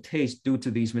lack of taste due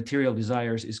to these material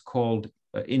desires is called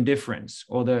indifference,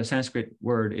 or the Sanskrit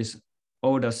word is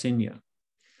odasinya.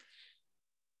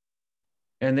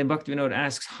 And then Bhaktivinoda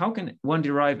asks, how can one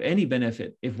derive any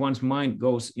benefit if one's mind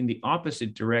goes in the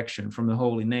opposite direction from the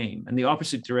holy name? And the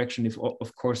opposite direction is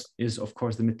of course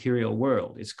the material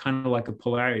world. It's kind of like a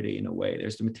polarity in a way.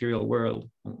 There's the material world,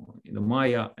 the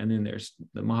Maya, and then there's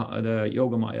the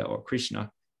Yoga Maya, or Krishna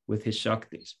with his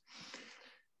Shaktis.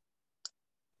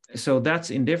 So that's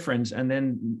indifference. And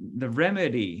then the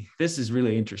remedy, this is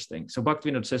really interesting. So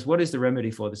Bhaktivinoda says, what is the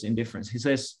remedy for this indifference? He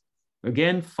says,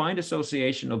 again, find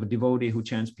association of a devotee who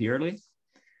chants purely,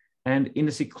 and in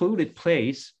a secluded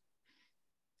place,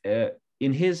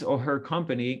 in his or her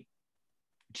company,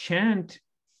 chant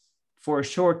for a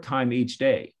short time each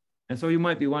day. And so you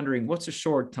might be wondering, what's a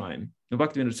short time? And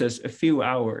Bhaktivinoda says a few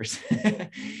hours.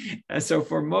 And so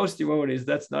for most devotees,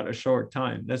 that's not a short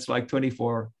time. That's like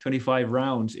 25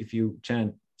 rounds if you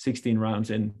chant 16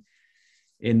 rounds in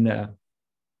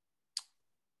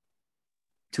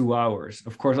 2 hours.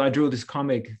 Of course, I drew this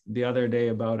comic the other day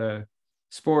about a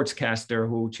sportscaster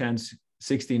who chants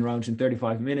 16 rounds in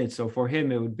 35 minutes. So for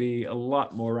him, it would be a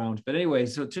lot more rounds. But anyway,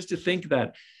 so just to think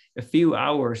that a few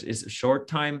hours is a short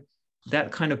time,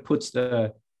 that kind of puts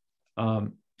the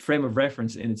frame of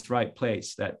reference in its right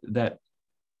place, that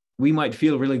we might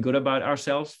feel really good about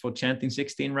ourselves for chanting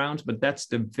 16 rounds, but that's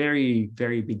the very,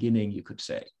 very beginning, you could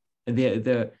say. And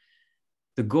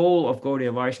the goal of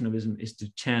Gaudiya Vaishnavism is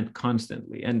to chant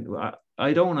constantly. And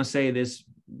I don't want to say this,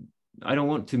 I don't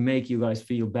want to make you guys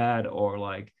feel bad or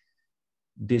like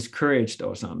discouraged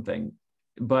or something.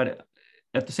 But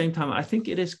at the same time, I think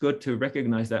it is good to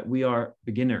recognize that we are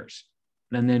beginners.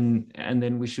 And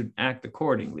then we should act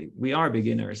accordingly. We are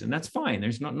beginners, and that's fine.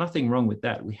 There's nothing wrong with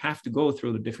that. We have to go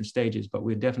through the different stages, but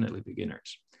we're definitely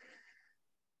beginners.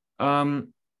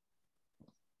 And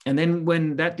then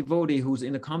when that devotee who's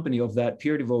in the company of that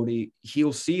pure devotee,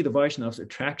 he'll see the Vaishnav's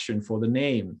attraction for the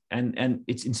name, and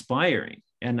it's inspiring.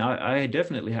 And I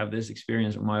definitely have this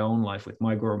experience in my own life with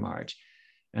my Guru Maharaj.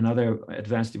 and other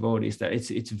advanced devotees, that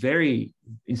it's very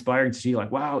inspiring to see,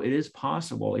 like, wow, it is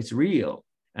possible, it's real.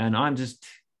 And I'm just,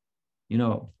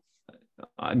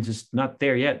 I'm just not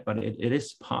there yet, but it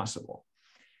is possible.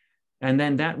 And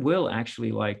then that will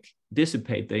actually like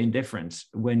dissipate the indifference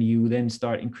when you then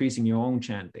start increasing your own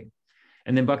chanting.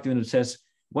 And then Bhaktivinoda says,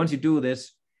 once you do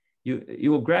this, you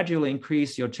will gradually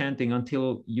increase your chanting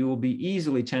until you will be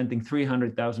easily chanting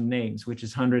 300,000 names, which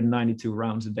is 192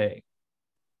 rounds a day.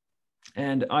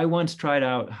 And I once tried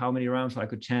out how many rounds I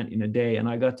could chant in a day, and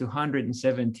I got to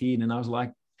 117, and I was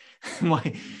like,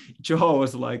 my jaw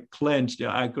was like clenched.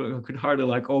 I could hardly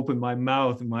like open my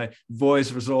mouth, and my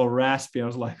voice was all raspy. I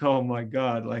was like, oh my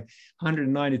God, like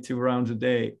 192 rounds a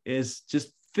day is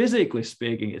just, physically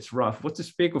speaking, it's rough. What to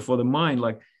speak of for the mind?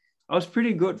 Like, I was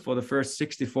pretty good for the first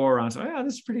 64 rounds. Oh yeah,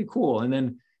 this is pretty cool. And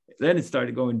then it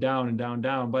started going down and down,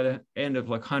 down. By the end of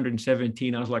like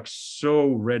 117, I was like so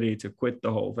ready to quit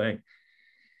the whole thing.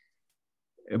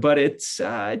 But it's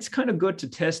kind of good to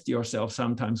test yourself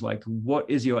sometimes, like what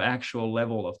is your actual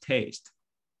level of taste?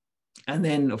 And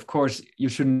then of course you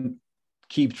shouldn't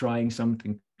keep trying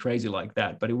something crazy like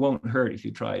that, but it won't hurt if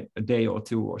you try it a day or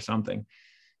two or something.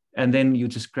 And then you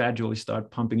just gradually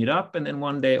start pumping it up. And then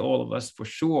one day, all of us for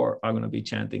sure are going to be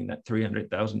chanting that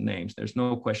 300,000 names. There's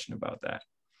no question about that.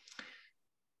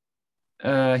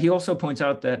 He also points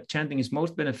out that chanting is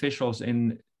most beneficial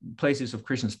in places of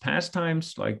Krishna's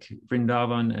pastimes, like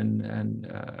Vrindavan and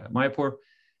Mayapur,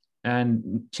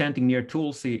 and chanting near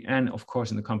Tulsi, and of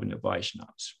course in the company of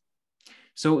Vaishnavas.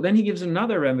 So then he gives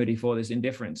another remedy for this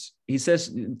indifference. He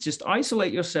says, just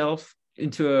isolate yourself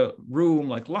into a room,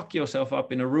 like lock yourself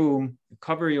up in a room,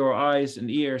 cover your eyes and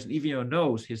ears, and even your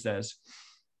nose, he says,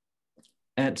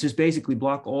 and just basically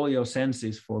block all your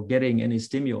senses for getting any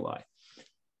stimuli.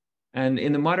 And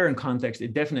in the modern context,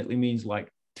 it definitely means like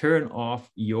turn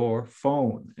off your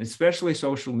phone, especially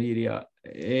social media.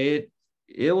 It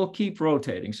will keep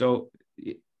rotating. So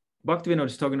Bhaktivinoda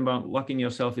is talking about locking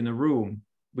yourself in a room,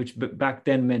 which back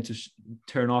then meant to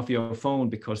turn off your phone,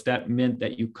 because that meant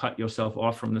that you cut yourself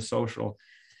off from the social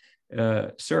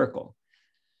circle.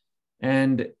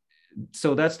 And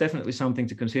so that's definitely something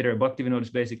to consider. Bhaktivinoda is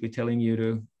basically telling you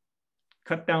to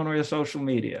cut down on your social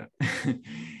media.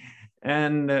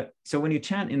 And so when you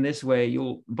chant in this way,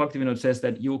 Bhaktivinoda says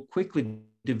that you'll quickly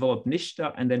develop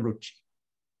nishta and then ruchi.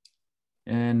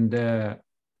 And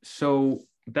so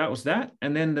that was that.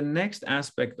 And then the next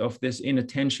aspect of this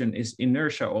inattention is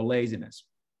inertia or laziness.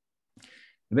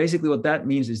 Basically, what that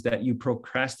means is that you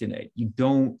procrastinate. You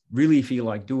don't really feel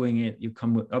like doing it. You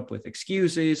come up with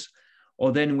excuses.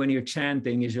 Or then when you're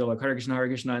chanting, you're like Hare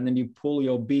Krishna, and then you pull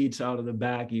your beads out of the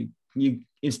bag. You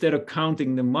instead of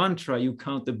counting the mantra, you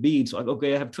count the beads. Like,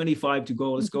 okay, I have 25 to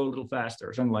go. Let's go a little faster,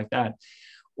 or something like that.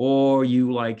 Or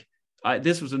you like,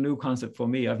 this was a new concept for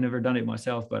me. I've never done it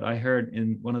myself, but I heard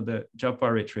in one of the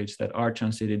japa retreats that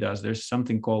Archan City does, there's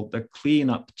something called the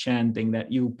cleanup chanting,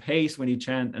 that you pace when you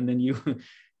chant and then you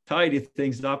tidy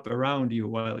things up around you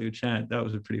while you chant. That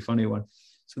was a pretty funny one.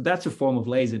 So that's a form of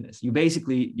laziness. You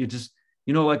basically, you just,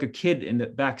 like a kid in the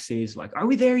backseat is like, are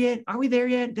we there yet? Are we there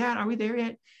yet? Dad, are we there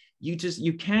yet?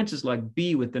 You can't just like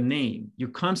be with the name. You're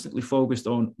constantly focused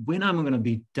on when I'm going to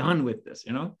be done with this,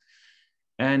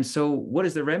 And so what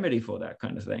is the remedy for that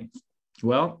kind of thing?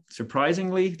 Well,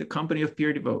 surprisingly, the company of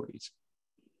pure devotees.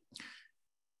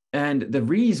 And the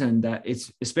reason that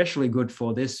it's especially good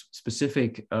for this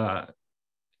specific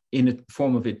in a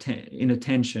form of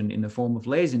inattention, in the form of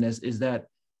laziness, is that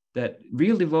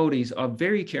real devotees are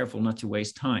very careful not to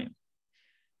waste time.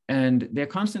 And they're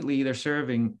constantly either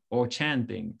serving or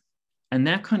chanting. And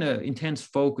that kind of intense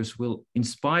focus will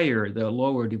inspire the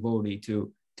lower devotee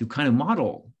to kind of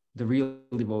model the real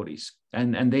devotees.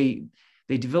 And they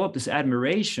develop this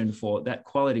admiration for that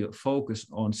quality of focus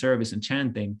on service and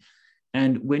chanting.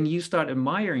 And when you start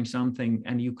admiring something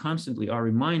and you constantly are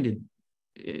reminded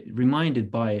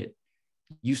by it,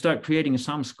 you start creating a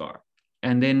samskar.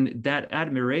 And then that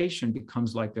admiration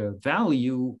becomes like a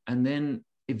value. And then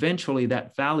eventually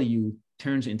that value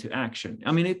turns into action.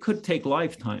 I mean, it could take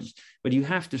lifetimes, but you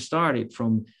have to start it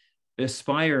from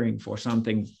aspiring for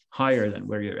something higher than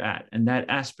where you're at. And that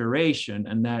aspiration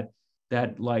and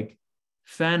that like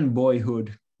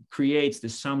fanboyhood creates the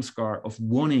samskar of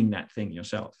wanting that thing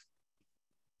yourself.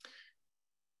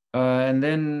 And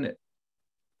then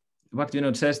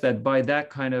Bhaktivinoda says that by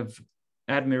that kind of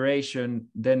admiration,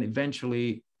 then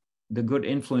eventually the good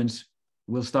influence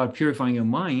will start purifying your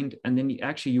mind, and then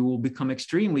you will become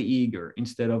extremely eager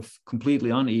instead of completely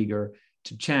uneager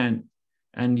to chant.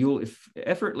 And you'll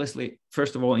effortlessly,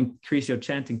 first of all, increase your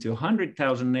chanting to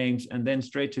 100,000 names and then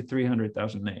straight to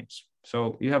 300,000 names.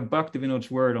 So you have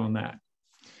Bhaktivinoda's word on that.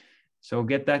 So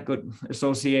get that good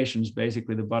association is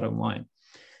basically the bottom line.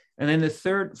 And then the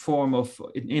third form of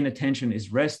inattention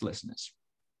is restlessness.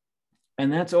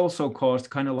 And that's also caused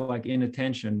kind of like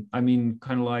inattention. I mean,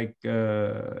 kind of like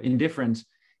indifference.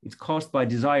 It's caused by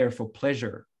desire for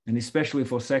pleasure, and especially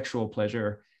for sexual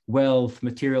pleasure, wealth,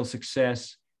 material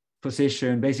success,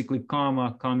 position. Basically,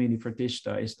 kama, kamini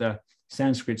pratishta is the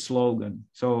Sanskrit slogan.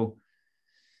 So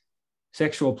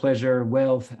sexual pleasure,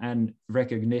 wealth, and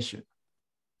recognition.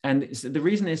 And the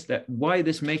reason is that why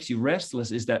this makes you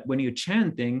restless is that when you're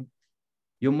chanting,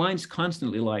 your mind's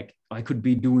constantly like, I could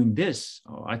be doing this,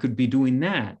 or I could be doing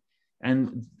that.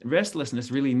 And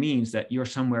restlessness really means that you're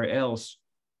somewhere else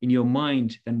in your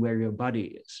mind than where your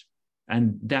body is.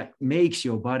 And that makes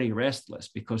your body restless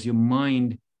because your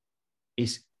mind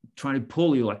is trying to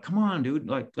pull you like, come on, dude,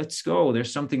 like, let's go.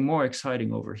 There's something more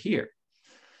exciting over here.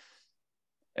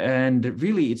 And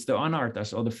really, it's the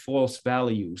anarthas or the false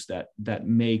values that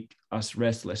make us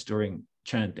restless during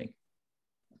chanting.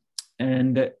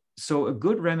 And so a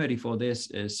good remedy for this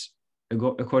is,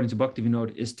 according to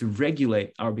Bhaktivinoda, is to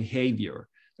regulate our behavior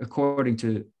according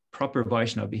to proper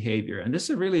Vaishnava behavior. And this is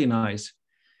a really nice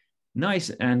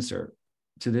answer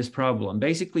to this problem.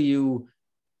 Basically,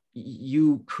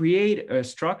 you create a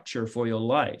structure for your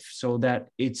life so that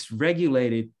it's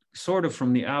regulated sort of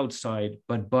from the outside,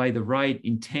 but by the right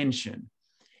intention,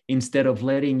 instead of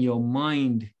letting your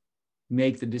mind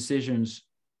make the decisions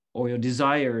or your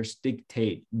desires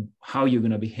dictate how you're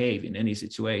going to behave in any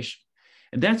situation.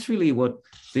 And that's really what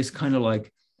this kind of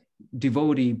like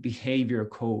devotee behavior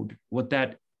code, what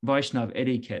that Vaishnava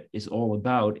etiquette is all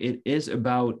about. It is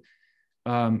about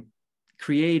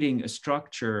creating a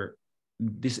structure,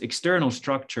 this external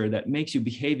structure that makes you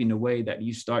behave in a way that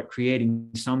you start creating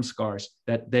samskars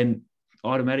that then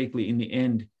automatically in the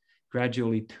end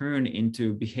gradually turn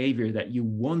into behavior that you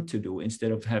want to do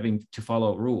instead of having to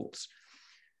follow rules.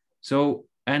 So,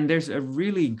 and there's a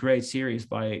really great series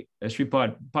by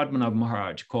Sripad Padmanabh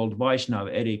Maharaj called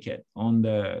Vaishnava Etiquette on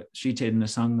the Sri Chaitanya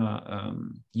Sangha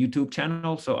YouTube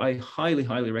channel. So I highly,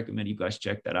 highly recommend you guys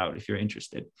check that out if you're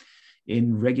interested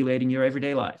in regulating your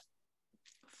everyday life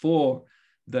for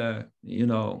the,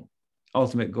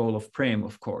 ultimate goal of prem,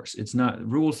 of course. It's not,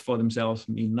 rules for themselves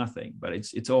mean nothing, but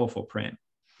it's all for prem.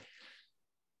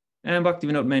 And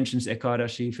Bhaktivinoda mentions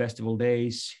Ekadashi, festival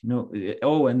days,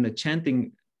 and the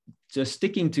chanting, just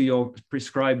sticking to your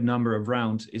prescribed number of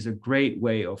rounds is a great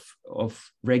way of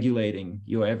regulating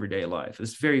your everyday life.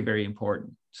 It's very, very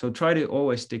important. So try to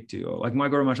always stick to like my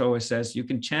Guru Maharaj always says, you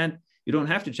can chant, you don't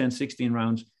have to chant 16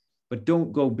 rounds, but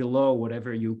don't go below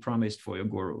whatever you promised for your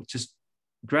Guru. Just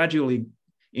gradually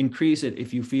increase it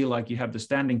if you feel like you have the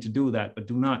standing to do that, but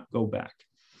do not go back.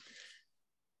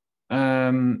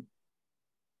 And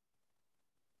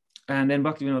then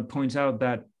Bhaktivinoda points out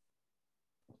that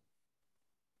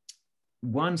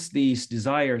once these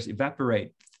desires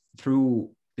evaporate through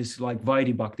this like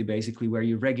Vaidhi Bhakti, basically, where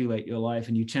you regulate your life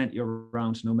and you chant your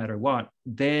rounds no matter what,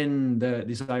 then the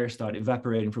desires start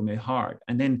evaporating from your heart.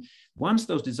 And then once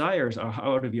those desires are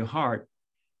out of your heart,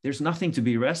 there's nothing to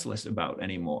be restless about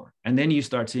anymore. And then you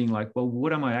start seeing like, well,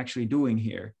 what am I actually doing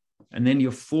here? And then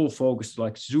your full focus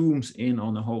like zooms in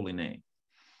on the holy name.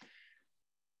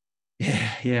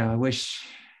 Yeah, I wish,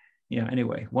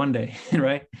 anyway, one day,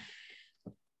 right?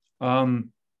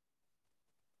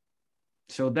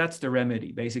 So that's the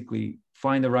remedy, basically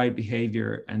find the right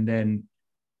behavior and then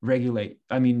regulate.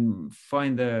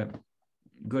 Find the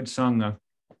good Sangha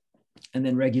and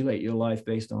then regulate your life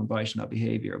based on Vaishnava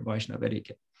behavior, Vaishnava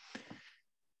etiquette.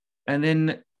 And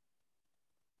then,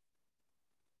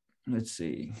 let's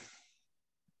see.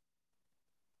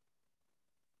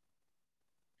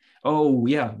 Oh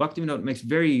yeah, Bhaktivinoda makes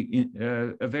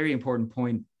a very important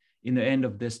point in the end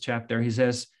of this chapter. He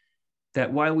says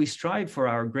that while we strive for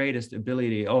our greatest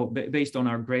ability, based on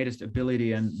our greatest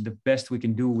ability and the best we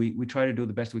can do, we try to do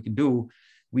the best we can do,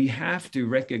 we have to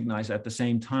recognize at the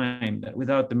same time that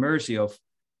without the mercy of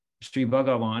Sri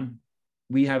Bhagavan,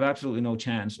 we have absolutely no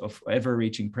chance of ever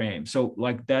reaching prem. So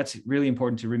like that's really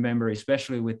important to remember,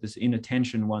 especially with this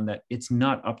inattention one, that it's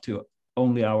not up to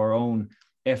only our own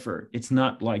effort. It's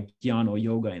not like jnana or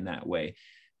yoga in that way,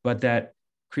 but that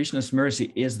Krishna's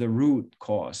mercy is the root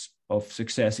cause of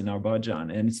success in our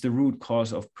bhajan, and it's the root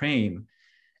cause of prem,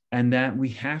 and that we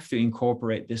have to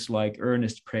incorporate this like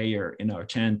earnest prayer in our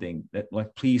chanting, that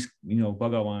like, please,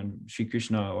 Bhagavan, Shri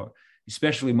Krishna, or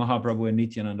especially Mahaprabhu and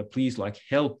Nityananda, please like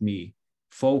help me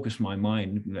focus my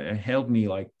mind, help me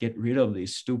like get rid of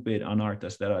these stupid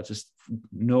anarthas that are just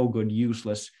no good,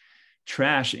 useless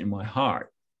trash in my heart.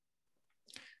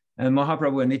 And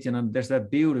Mahaprabhu and Nityananda, there's that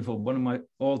beautiful, one of my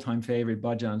all-time favorite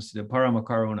bhajans, the Parama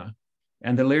Karuna,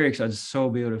 And the lyrics are just so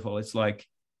beautiful. It's like,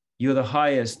 you're the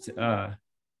highest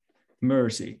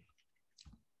mercy.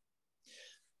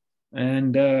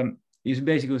 And you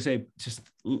basically say, just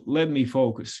let me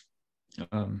focus.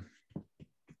 One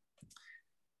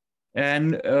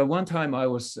time I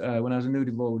was, when I was a new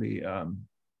devotee,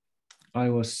 I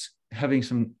was having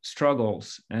some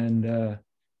struggles, and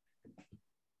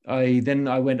I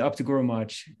went up to Guru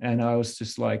Maharaj, and I was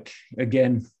just like,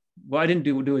 again, well, I didn't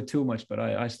do it too much, but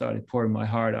I started pouring my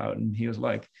heart out, and he was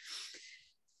like,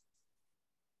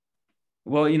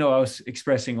 well, you know, I was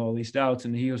expressing all these doubts,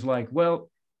 and he was like, well,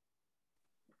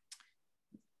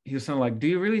 he was like, do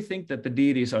you really think that the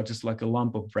deities are just like a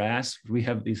lump of brass? We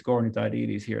have these Gaura-Nitai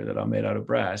deities here that are made out of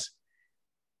brass.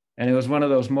 And it was one of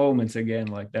those moments, again,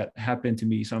 like that happened to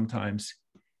me sometimes,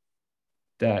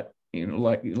 that, you know,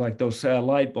 like those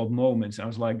light bulb moments. I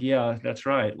was like, yeah, that's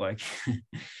right. Like,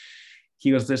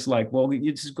 he was just like, well,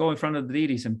 you just go in front of the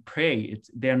deities and pray.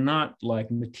 They're not like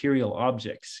material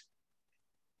objects.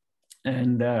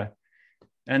 And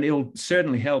it'll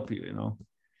certainly help you, you know.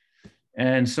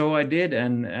 And so I did,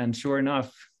 and sure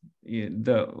enough,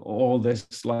 all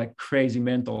this like crazy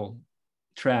mental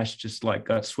trash just like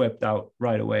got swept out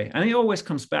right away. And it always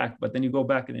comes back, but then you go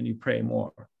back and then you pray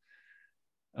more.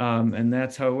 And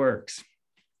that's how it works.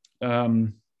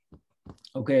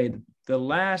 Okay, the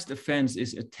last offense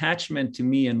is attachment to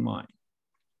me and mine.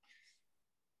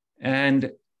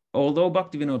 And although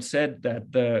Bhaktivinoda said that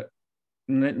the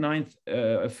ninth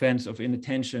offense of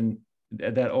inattention,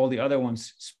 that all the other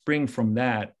ones spring from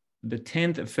that, the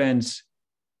 10th offense,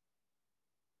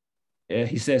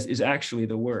 he says, is actually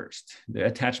the worst, the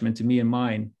attachment to me and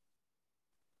mine,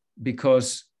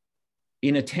 because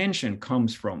inattention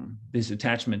comes from this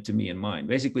attachment to me and mine.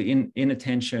 Basically,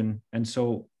 inattention, and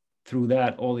so through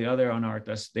that, all the other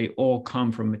anarthas, they all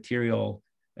come from material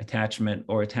attachment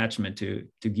or attachment to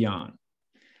Gyan.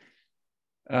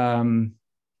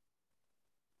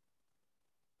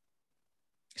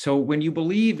 So when you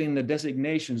believe in the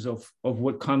designations of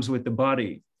what comes with the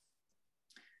body,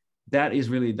 that is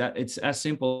really that. It's as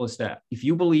simple as that. If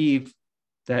you believe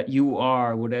that you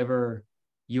are whatever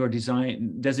you're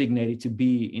designated to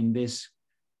be in this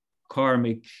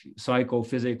karmic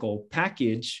psychophysical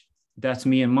package, that's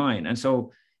me and mine. And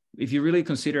so if you really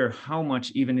consider how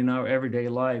much, even in our everyday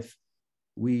life,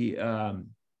 we are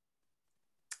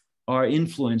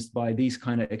influenced by these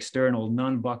kind of external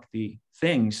non-bhakti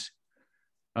things,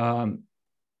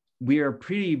 we are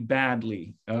pretty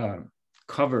badly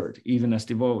covered, even as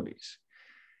devotees.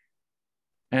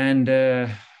 And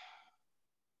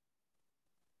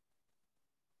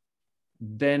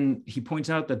then he points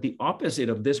out that the opposite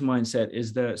of this mindset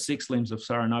is the 6 limbs of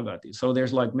Saranagati. So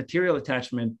there's like material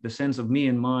attachment, the sense of me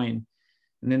and mine.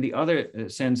 And then the other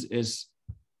sense is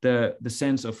the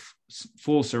sense of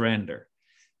full surrender.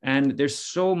 And there's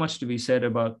so much to be said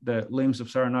about the limbs of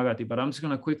Saranagati, but I'm just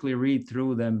going to quickly read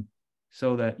through them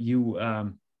so that you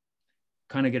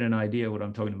kind of get an idea of what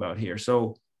I'm talking about here.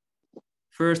 So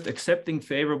first, accepting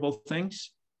favorable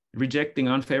things, rejecting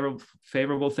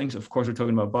unfavorable things. Of course, we're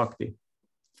talking about bhakti.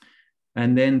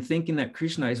 And then thinking that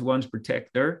Krishna is one's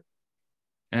protector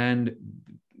and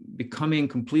becoming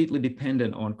completely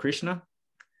dependent on Krishna.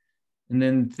 And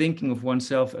then thinking of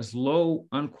oneself as low,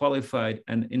 unqualified,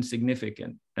 and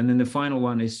insignificant. And then the final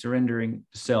one is surrendering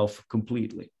self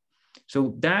completely.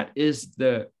 So that is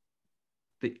the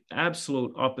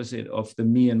absolute opposite of the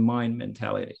me and mine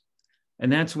mentality. And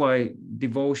that's why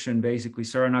devotion, basically,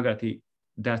 Saranagati,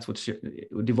 that's what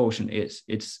devotion is.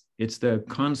 It's the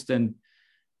constant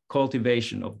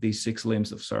cultivation of these 6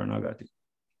 limbs of Saranagati.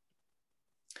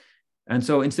 And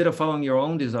so instead of following your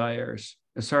own desires,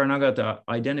 Saranagata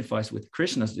identifies with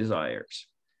Krishna's desires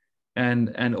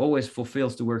and always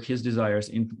fulfills to work his desires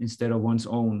instead of one's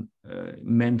own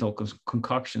mental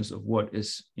concoctions of what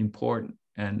is important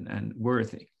and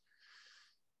worthy.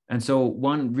 And so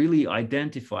one really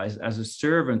identifies as a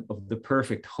servant of the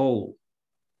perfect whole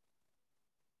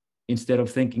instead of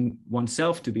thinking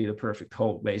oneself to be the perfect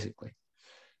whole, basically.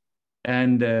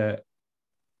 And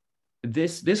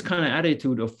this kind of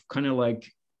attitude of kind of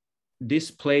like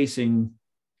displacing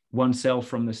oneself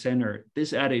from the center,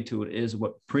 this attitude is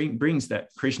what brings that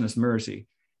Krishna's mercy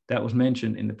that was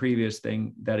mentioned in the previous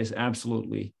thing, that is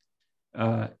absolutely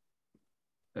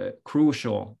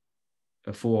crucial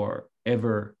for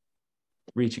ever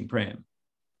reaching Prem.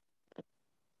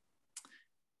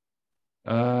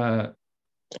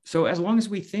 So as long as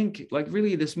we think like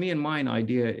really this me and mine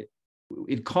idea,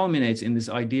 it culminates in this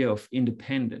idea of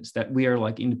independence, that we are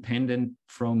like independent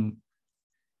from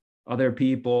other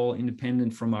people,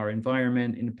 independent from our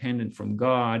environment, independent from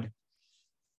God.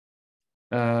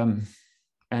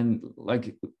 and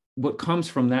like what comes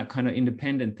from that kind of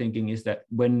independent thinking is that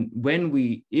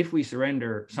if we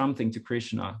surrender something to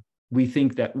Krishna, we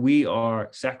think that we are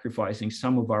sacrificing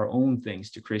some of our own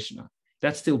things to Krishna.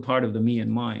 That's still part of the me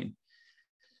and mine.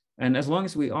 And as long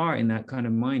as we are in that kind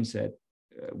of mindset,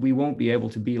 we won't be able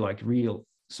to be like real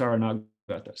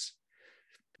Saranagatas.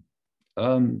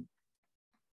 And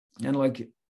like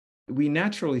we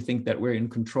naturally think that we're in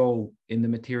control in the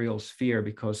material sphere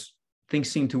because things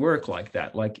seem to work like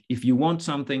that. Like if you want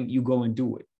something, you go and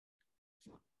do it.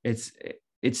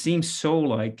 It seems so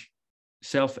like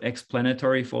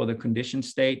self-explanatory for the conditioned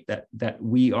state that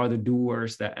we are the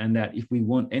doers, and that if we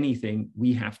want anything,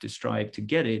 we have to strive to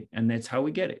get it, and that's how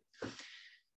we get it.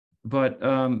 But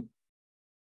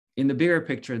in the bigger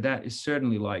picture, that is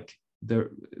certainly like the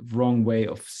wrong way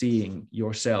of seeing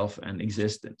yourself and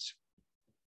existence.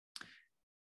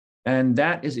 And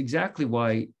that is exactly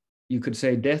why you could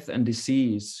say death and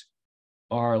disease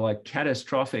are like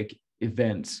catastrophic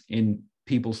events in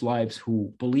people's lives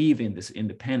who believe in this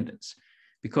independence,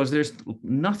 because there's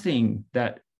nothing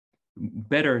that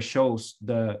better shows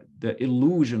the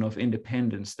illusion of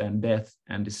independence than death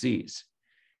and disease.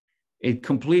 It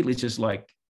completely just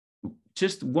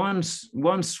one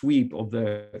sweep of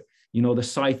the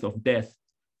scythe of death,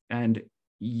 and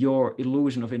your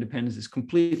illusion of independence is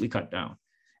completely cut down.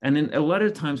 And then a lot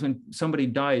of times when somebody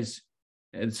dies,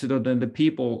 so then the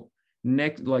people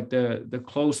next, like the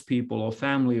close people or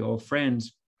family or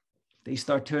friends, they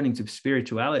start turning to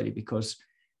spirituality because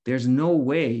there's no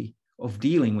way of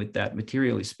dealing with that,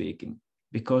 materially speaking,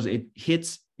 because it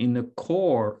hits in the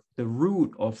core, the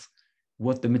root of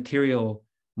what the material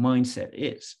mindset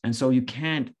is. And so you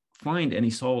can't find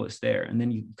any solace there. And then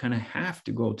you kind of have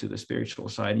to go to the spiritual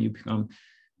side, and you become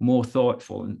more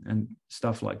thoughtful and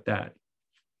stuff like that.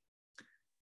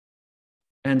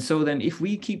 And so then if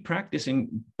we keep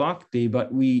practicing bhakti,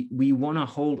 but we want to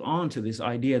hold on to this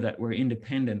idea that we're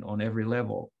independent on every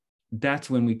level, that's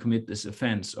when we commit this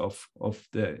offense of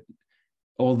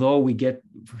although we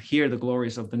hear the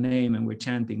glories of the name and we're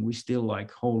chanting, we still like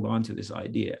hold on to this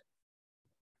idea.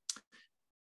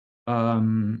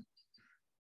 Let's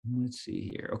see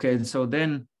here. Okay, so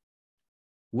then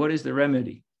what is the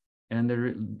remedy? And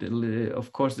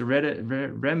of course, the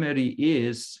remedy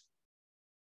is,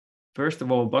 first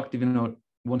of all, Bhaktivinoda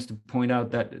wants to point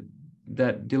out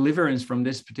that deliverance from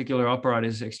this particular aparat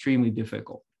is extremely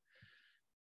difficult.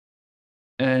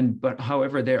 But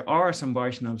however, there are some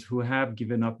Vaishnavas who have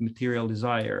given up material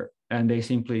desire, and they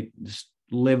simply just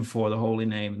live for the holy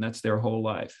name, and that's their whole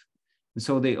life. And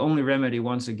so the only remedy,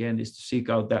 once again, is to seek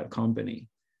out that company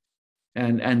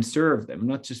and serve them,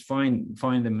 not just find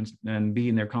them and be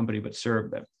in their company, but serve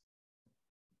them.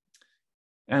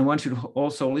 And one should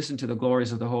also listen to the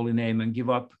glories of the holy name and give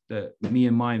up the me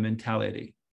and my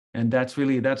mentality. And that's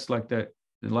like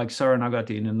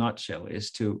Saranagati in a nutshell,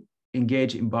 is to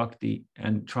engage in bhakti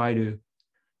and try to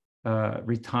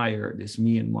retire this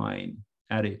me and mine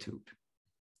attitude.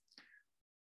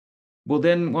 Well,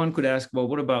 then one could ask, well,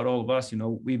 what about all of us?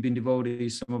 We've been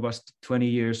devotees, some of us 20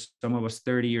 years, some of us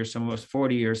 30 years, some of us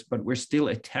 40 years, but we're still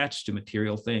attached to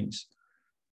material things.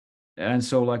 And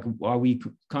so, like, are we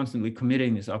constantly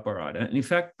committing this aparat? And in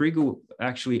fact, Brigu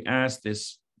actually asked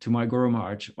this to my Guru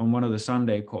Maharaj on one of the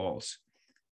Sunday calls.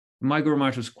 My Guru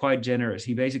Maharaj was quite generous.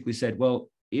 He basically said, well,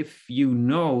 if you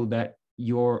know that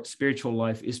your spiritual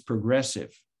life is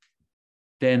progressive,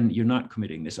 then you're not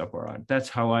committing this aparat. That's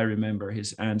how I remember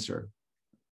his answer.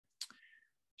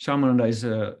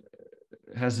 Shamananda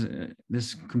has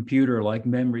this computer-like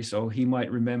memory, so he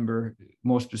might remember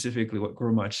more specifically what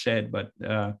Guru Maharaj said, but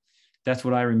that's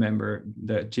what I remember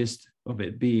the gist of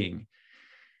it being.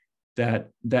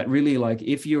 That really, like,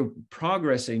 if you're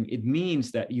progressing, it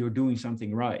means that you're doing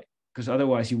something right, because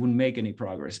otherwise you wouldn't make any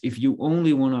progress. If you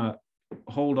only want to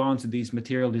hold on to these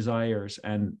material desires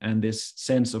and this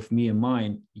sense of me and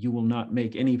mine, you will not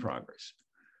make any progress.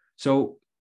 So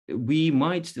we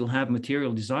might still have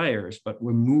material desires, but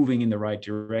we're moving in the right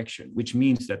direction, which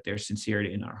means that there's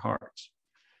sincerity in our hearts.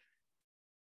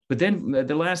 But then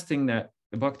the last thing that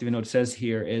Bhaktivinoda says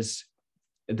here is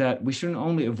that we shouldn't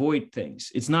only avoid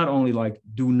things. It's not only like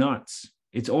do nots.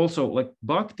 It's also like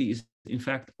bhakti is in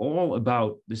fact all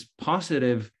about this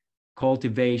positive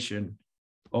cultivation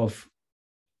of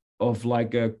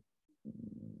like a,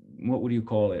 what would you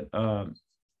call it?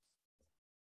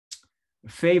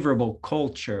 Favorable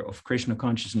culture of Krishna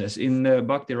consciousness. In the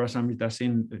Bhakti Rasamrita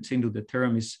Sindhu, the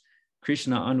term is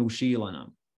Krishna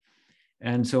Anushilanam.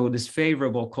 And so this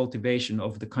favorable cultivation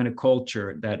of the kind of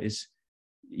culture that is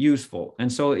useful.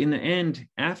 And so in the end,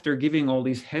 after giving all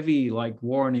these heavy like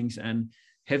warnings and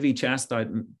heavy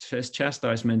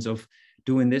chastisements of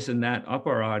doing this and that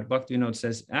aparad, Bhaktivinoda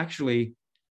says, actually,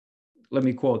 let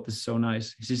me quote, this is so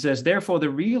nice. He says, therefore, the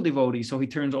real devotee, so he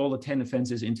turns all the 10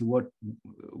 offenses into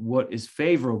what is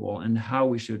favorable and how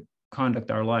we should conduct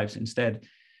our lives instead.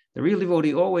 The real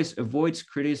devotee always avoids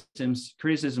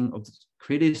criticism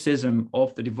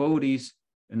of the devotees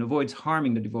and avoids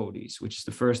harming the devotees, which is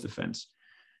the first offense,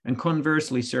 and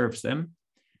conversely serves them.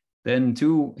 Then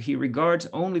 2, he regards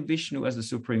only Vishnu as the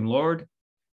Supreme Lord.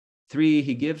 3,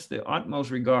 he gives the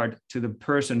utmost regard to the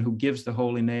person who gives the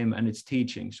holy name and its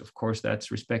teachings. Of course,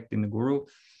 that's respecting the Guru.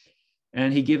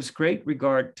 And he gives great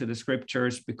regard to the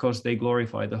scriptures because they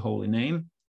glorify the holy name.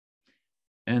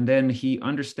 And then he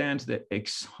understands the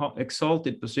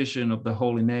exalted position of the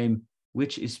holy name,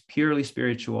 which is purely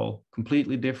spiritual,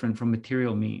 completely different from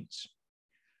material means.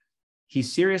 He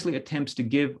seriously attempts to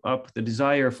give up the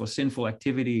desire for sinful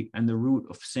activity and the root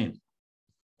of sin.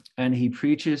 And he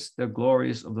preaches the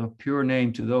glories of the pure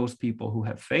name to those people who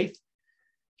have faith.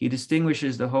 He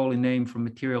distinguishes the holy name from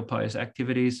material pious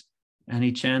activities, and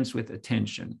he chants with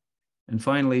attention. And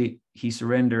finally, he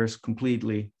surrenders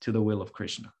completely to the will of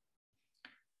Krishna.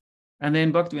 And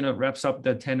then Bhaktivinoda wraps up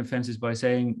the 10 offenses by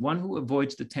saying, one who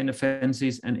avoids the 10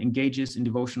 offenses and engages in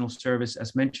devotional service,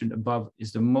 as mentioned above,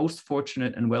 is the most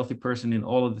fortunate and wealthy person in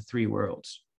all of the 3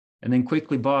 worlds. And then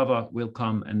quickly Bhava will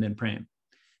come, and then Prem.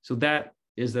 So that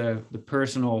is the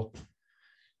personal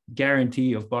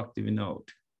guarantee of Bhaktivinoda.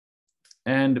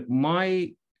 And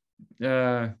my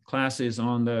classes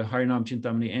on the Harinam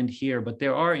Chintamani end here, but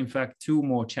there are in fact 2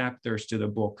 more chapters to the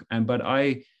book.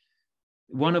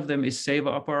 One of them is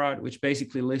Seva Aparad, which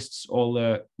basically lists all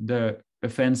the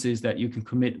offenses that you can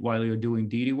commit while you're doing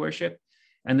deity worship.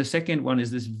 And the second one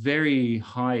is this very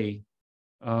high,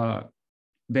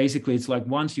 basically it's like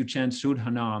once you chant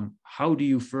Sudhanam, how do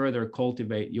you further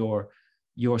cultivate your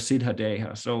Siddha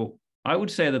Deha? So I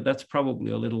would say that that's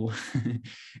probably a little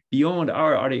beyond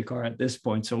our adhikar at this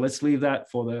point. So let's leave that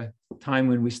for the time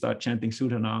when we start chanting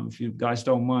Sudhanam, if you guys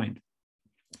don't mind.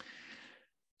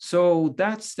 So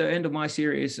that's the end of my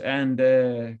series. And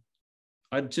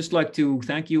I'd just like to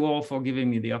thank you all for giving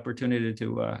me the opportunity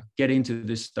to get into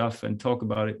this stuff and talk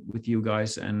about it with you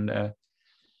guys. And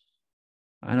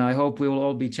I hope we will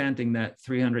all be chanting that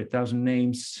 300,000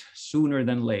 names sooner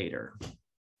than later.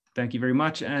 Thank you very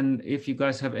much. And if you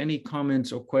guys have any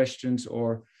comments or questions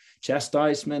or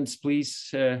chastisements,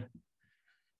 please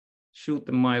shoot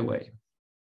them my way.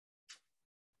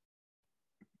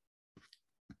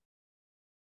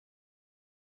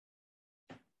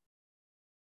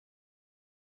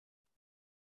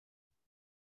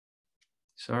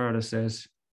 Sarada says,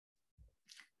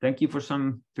 thank you for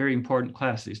some very important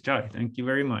classes. Jai, thank you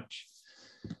very much.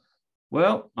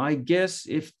 Well, I guess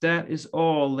if that is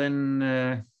all,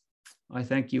 then I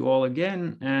thank you all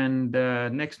again. And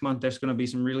next month, there's going to be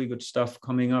some really good stuff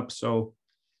coming up. So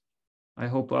I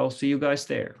hope I'll see you guys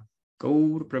there.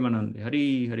 Gaur Premanande.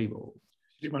 Hari Hari Bol.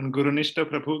 Shriman Gurunishta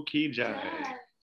Prabhu ki jai.